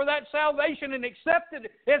Him for that salvation and accept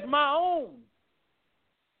it as my own.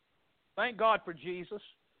 Thank God for Jesus.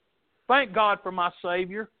 Thank God for my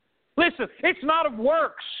Savior. Listen, it's not of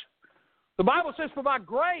works. The Bible says, for by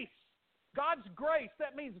grace, God's grace,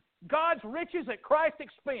 that means God's riches at Christ's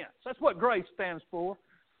expense. That's what grace stands for.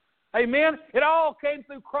 Amen? It all came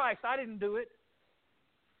through Christ. I didn't do it.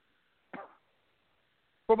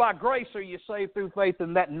 For by grace are you saved through faith,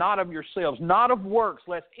 and that not of yourselves, not of works,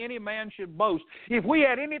 lest any man should boast. If we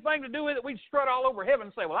had anything to do with it, we'd strut all over heaven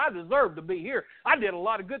and say, well, I deserve to be here. I did a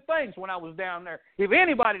lot of good things when I was down there. If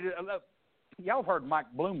anybody, y'all heard Mike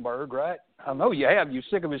Bloomberg, right? I know you have. You're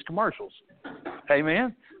sick of his commercials.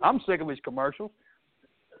 Amen? I'm sick of his commercials.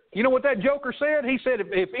 You know what that joker said? He said,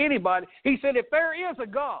 if there is a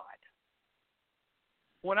God,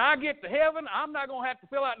 when I get to heaven, I'm not going to have to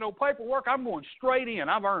fill out no paperwork. I'm going straight in.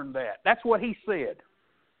 I've earned that. That's what he said.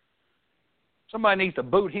 Somebody needs to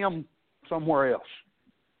boot him somewhere else.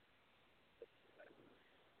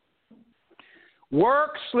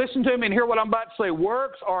 Works, listen to me and hear what I'm about to say.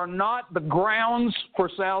 Works are not the grounds for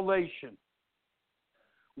salvation.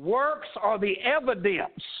 Works are the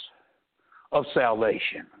evidence of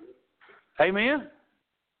salvation. Amen?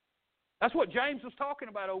 That's what James was talking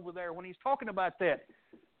about over there when he's talking about that.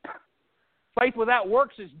 Faith without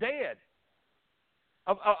works is dead.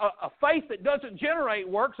 A faith that doesn't generate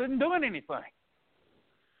works isn't doing anything.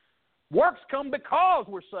 Works come because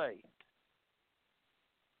we're saved.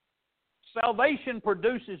 Salvation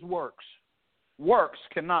produces works. Works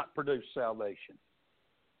cannot produce salvation.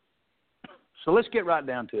 So let's get right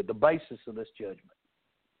down to it, the basis of this judgment.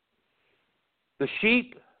 The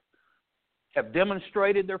sheep have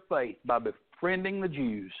demonstrated their faith by befriending the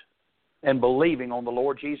Jews and believing on the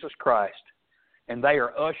Lord Jesus Christ. And they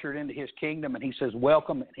are ushered into His kingdom, and He says,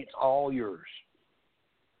 welcome, and it's all yours.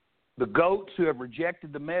 The goats who have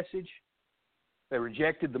rejected the message, they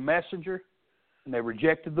rejected the messenger, and they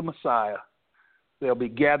rejected the Messiah, they'll be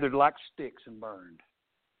gathered like sticks and burned.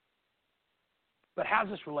 But how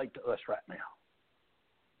does this relate to us right now?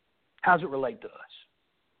 How does it relate to us?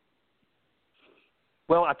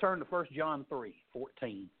 Well, I turn to 1 John 3,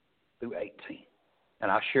 14 through 18.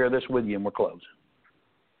 And I'll share this with you and we're closing.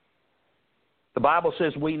 The Bible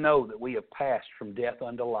says we know that we have passed from death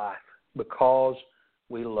unto life because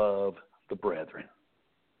we love the brethren.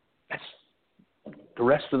 That's the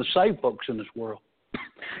rest of the saved folks in this world.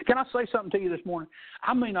 Can I say something to you this morning?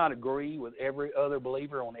 I may not agree with every other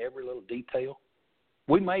believer on every little detail.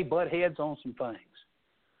 We may butt heads on some things.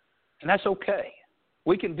 And that's okay.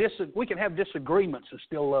 We can have disagreements and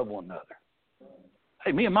still love one another.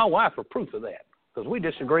 Hey, me and my wife are proof of that because we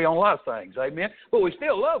disagree on a lot of things, amen? But we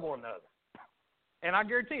still love one another. And I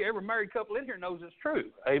guarantee you, every married couple in here knows it's true,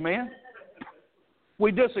 amen?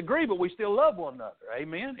 We disagree, but we still love one another,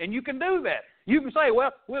 amen? And you can do that. You can say,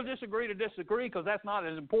 well, we'll disagree to disagree because that's not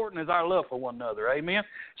as important as our love for one another, amen?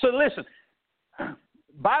 So listen,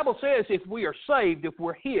 Bible says if we are saved, if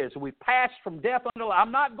we're His, we pass from death unto life.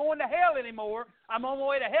 I'm not going to hell anymore. I'm on my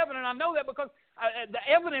way to heaven, and I know that because the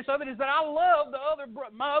evidence of it is that I love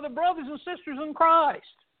my other brothers and sisters in Christ.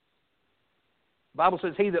 The Bible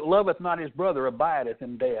says, he that loveth not his brother abideth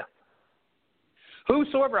in death.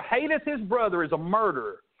 Whosoever hateth his brother is a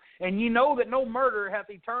murderer, and ye know that no murderer hath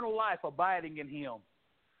eternal life abiding in him.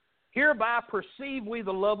 Hereby perceive we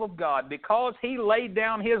the love of God, because He laid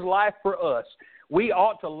down His life for us. We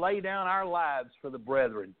ought to lay down our lives for the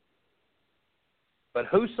brethren. But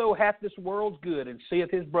whoso hath this world's good, and seeth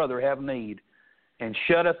his brother have need, and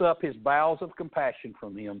shutteth up his bowels of compassion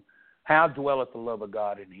from him, how dwelleth the love of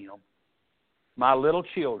God in him? My little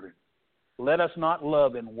children, let us not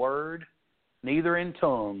love in word, neither in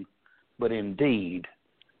tongue, but in deed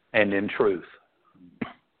and in truth.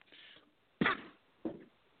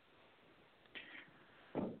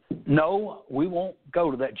 No, we won't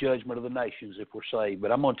go to that judgment of the nations if we're saved,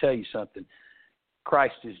 but I'm going to tell you something.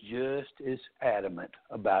 Christ is just as adamant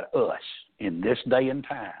about us in this day and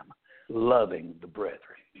time loving the brethren.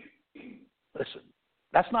 Listen,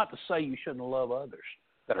 that's not to say you shouldn't love others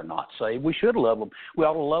that are not saved. We should love them. We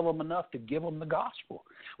ought to love them enough to give them the gospel.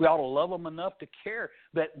 We ought to love them enough to care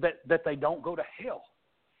that they don't go to hell.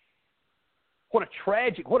 What a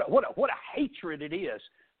tragic, what a hatred it is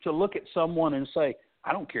to look at someone and say,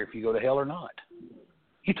 I don't care if you go to hell or not.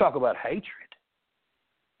 You talk about hatred.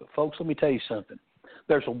 But folks, let me tell you something.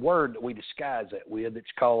 There's a word that we disguise that with. It's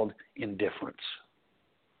called indifference.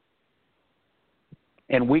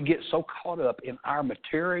 And we get so caught up in our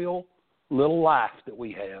material little life that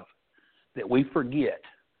we have that we forget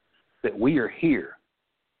that we are here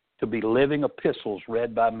to be living epistles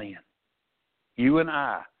read by men. You and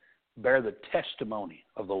I bear the testimony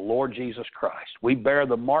of the Lord Jesus Christ. We bear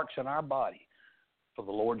the marks in our body of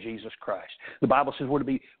the Lord Jesus Christ. The Bible says we're to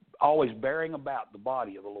be always bearing about the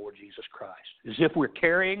body of the Lord Jesus Christ, as if we're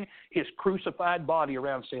carrying His crucified body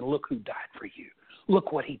around saying, look who died for you.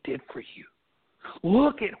 Look what He did for you.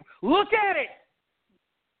 Look at it.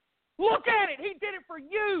 Look at it. He did it for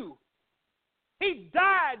you. He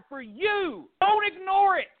died for you. Don't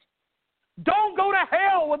ignore it. Don't go to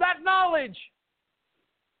hell with that knowledge.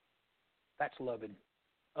 That's loving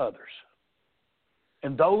others.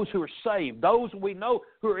 And those who are saved, those we know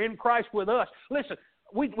who are in Christ with us. Listen,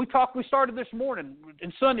 we started this morning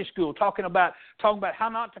in Sunday school talking about how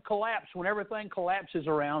not to collapse when everything collapses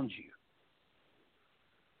around you.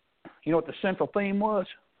 You know what the central theme was?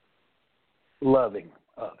 Loving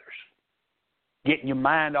others. Getting your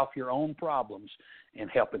mind off your own problems and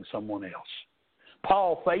helping someone else.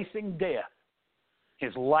 Paul, facing death,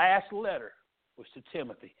 his last letter was to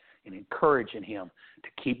Timothy and encouraging him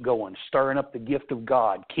to keep going, stirring up the gift of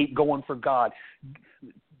God, keep going for God,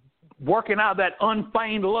 working out that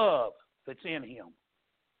unfeigned love that's in him.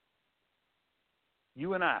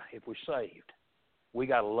 You and I, if we're saved, we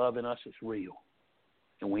got a love in us that's real.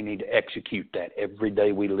 And we need to execute that every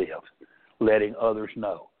day we live, letting others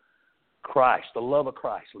know Christ, the love of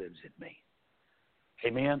Christ lives in me.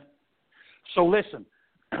 Amen? So listen,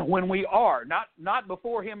 when we are, not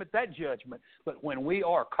before Him at that judgment, but when we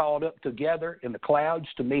are called up together in the clouds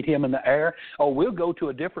to meet Him in the air, we'll go to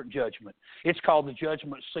a different judgment. It's called the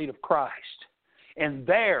judgment seat of Christ. And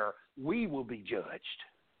there we will be judged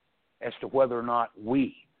as to whether or not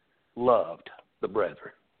we loved the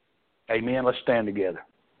brethren. Amen. Let's stand together.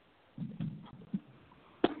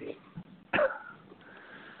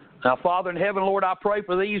 Now, Father in heaven, Lord, I pray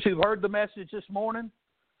for these who've heard the message this morning.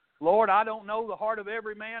 Lord, I don't know the heart of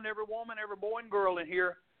every man, every woman, every boy and girl in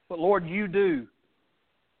here, but Lord, you do.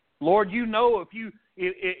 Lord, you know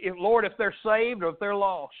if they're saved or if they're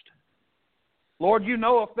lost. Lord, you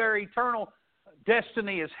know if their eternal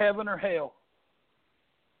destiny is heaven or hell.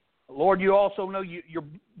 Lord, you also know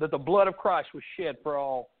that the blood of Christ was shed for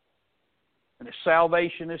all, and that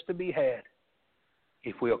salvation is to be had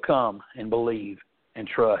if we'll come and believe and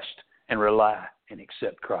trust and rely and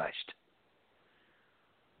accept Christ.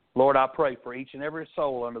 Lord, I pray for each and every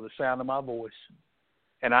soul under the sound of my voice,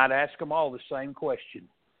 and I'd ask them all the same question.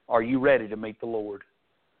 Are you ready to meet the Lord?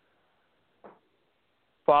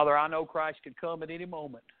 Father, I know Christ could come at any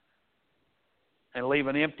moment and leave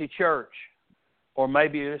an empty church, or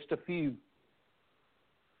maybe just a few.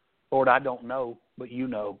 Lord, I don't know, but you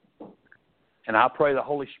know. And I pray the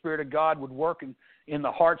Holy Spirit of God would work in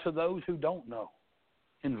the hearts of those who don't know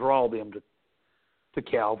and draw them to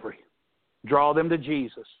Calvary. Draw them to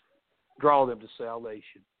Jesus. Draw them to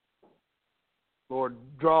salvation. Lord,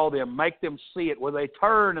 draw them. Make them see it where they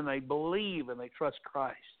turn and they believe and they trust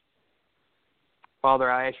Christ.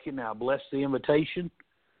 Father, I ask you now, bless the invitation.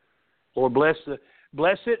 Lord, bless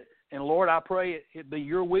it And, Lord, I pray it be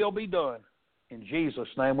your will be done. In Jesus'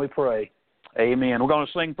 name we pray. Amen. We're going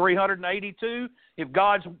to sing 382. If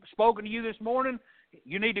God's spoken to you this morning,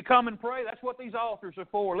 you need to come and pray. That's what these altars are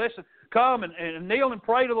for. Listen, come and kneel and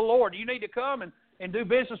pray to the Lord. You need to come and do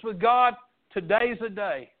business with God. Today's the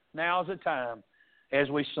day. Now's the time as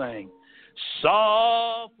we sing.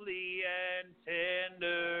 Softly and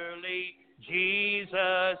tenderly,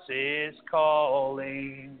 Jesus is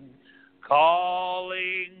calling,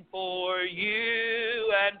 calling for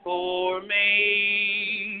you and for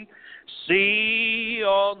me. See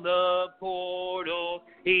on the portal,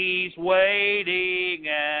 he's waiting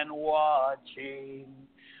and watching,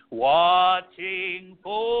 watching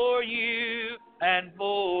for you and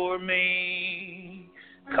for me.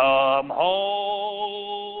 Come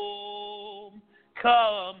home,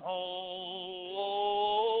 come home,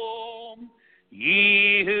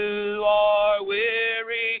 ye who are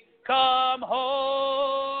weary, come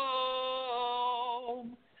home.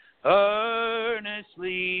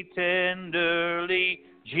 Earnestly, tenderly,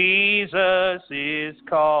 Jesus is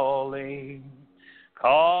calling,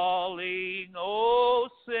 calling, O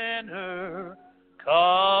sinner,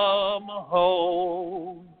 come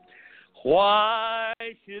home. Why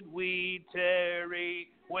should we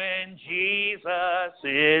tarry when Jesus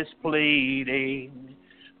is pleading,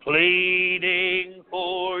 pleading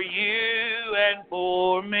for you and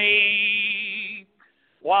for me?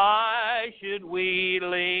 Why should we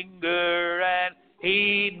linger and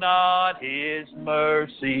heed not his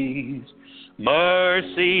mercies,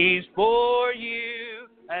 mercies for you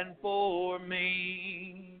and for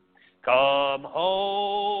me? Come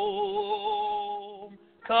home,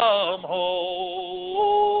 come home,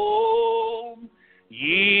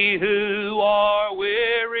 ye who are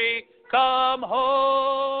weary, come home.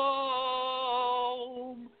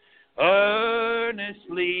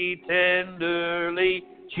 Earnestly, tenderly,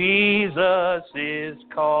 Jesus is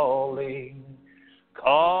calling,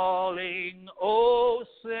 calling, O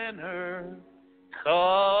sinner,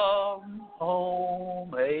 come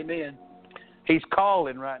home. Amen. He's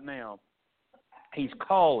calling right now. He's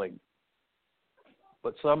calling.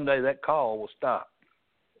 But someday that call will stop.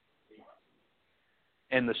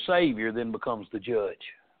 And the Savior then becomes the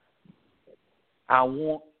judge. I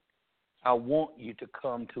want you to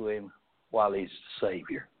come to him while he's the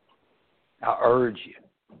Savior. I urge you.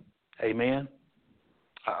 Amen.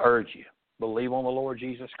 I urge you. Believe on the Lord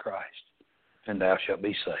Jesus Christ, and thou shalt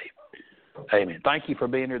be saved. Amen. Thank you for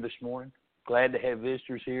being here this morning. Glad to have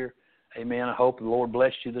visitors here. Amen. I hope the Lord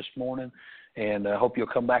blessed you this morning, and I hope you'll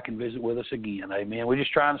come back and visit with us again. Amen. We're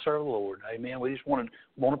just trying to serve the Lord. Amen. We just want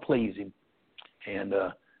to please him, and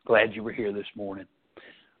glad you were here this morning.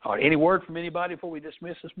 All right. Any word from anybody before we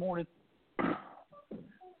dismiss this morning?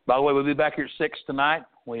 By the way, we'll be back here at 6 tonight.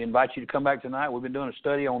 We invite you to come back tonight. We've been doing a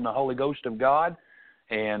study on the Holy Ghost of God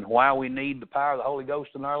and why we need the power of the Holy Ghost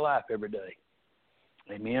in our life every day.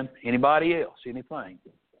 Amen. Anybody else? Anything?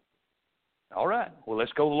 All right. Well,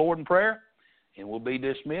 let's go to the Lord in prayer, and we'll be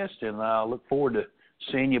dismissed, and I look forward to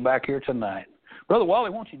seeing you back here tonight. Brother Wally,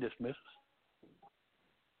 why don't you dismiss us?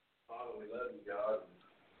 Father, we love you, God.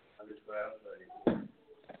 I'm just proud to say.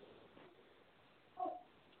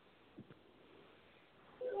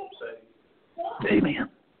 Amen.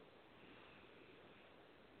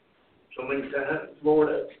 So many times, Lord,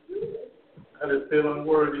 I just feel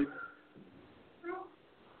unworthy.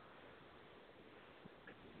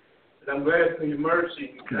 And I'm glad for your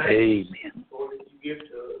mercy and kindness, Amen. Lord, that you give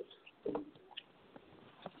to us.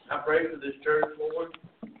 I pray for this church, Lord.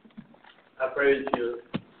 I pray that you,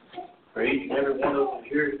 for each and every one of them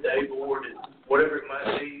here today, Lord, that whatever it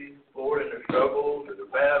might be, Lord, in their struggles or their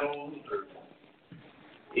battles or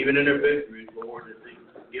even in their victories, Lord, that they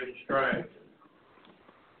give them strength.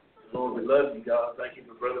 Lord, we love you, God. Thank you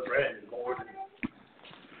for Brother Brandon, Lord.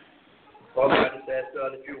 Father, I just ask,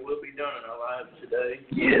 God, that your will be done in our lives today.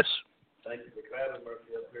 Yes. Thank you for traveling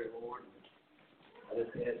mercy up here, Lord. I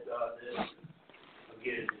just ask, God, that,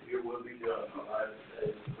 again, your will be done in our lives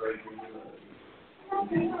today. Praise you. In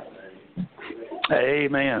Jesus' name.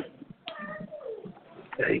 Amen.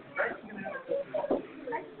 Amen.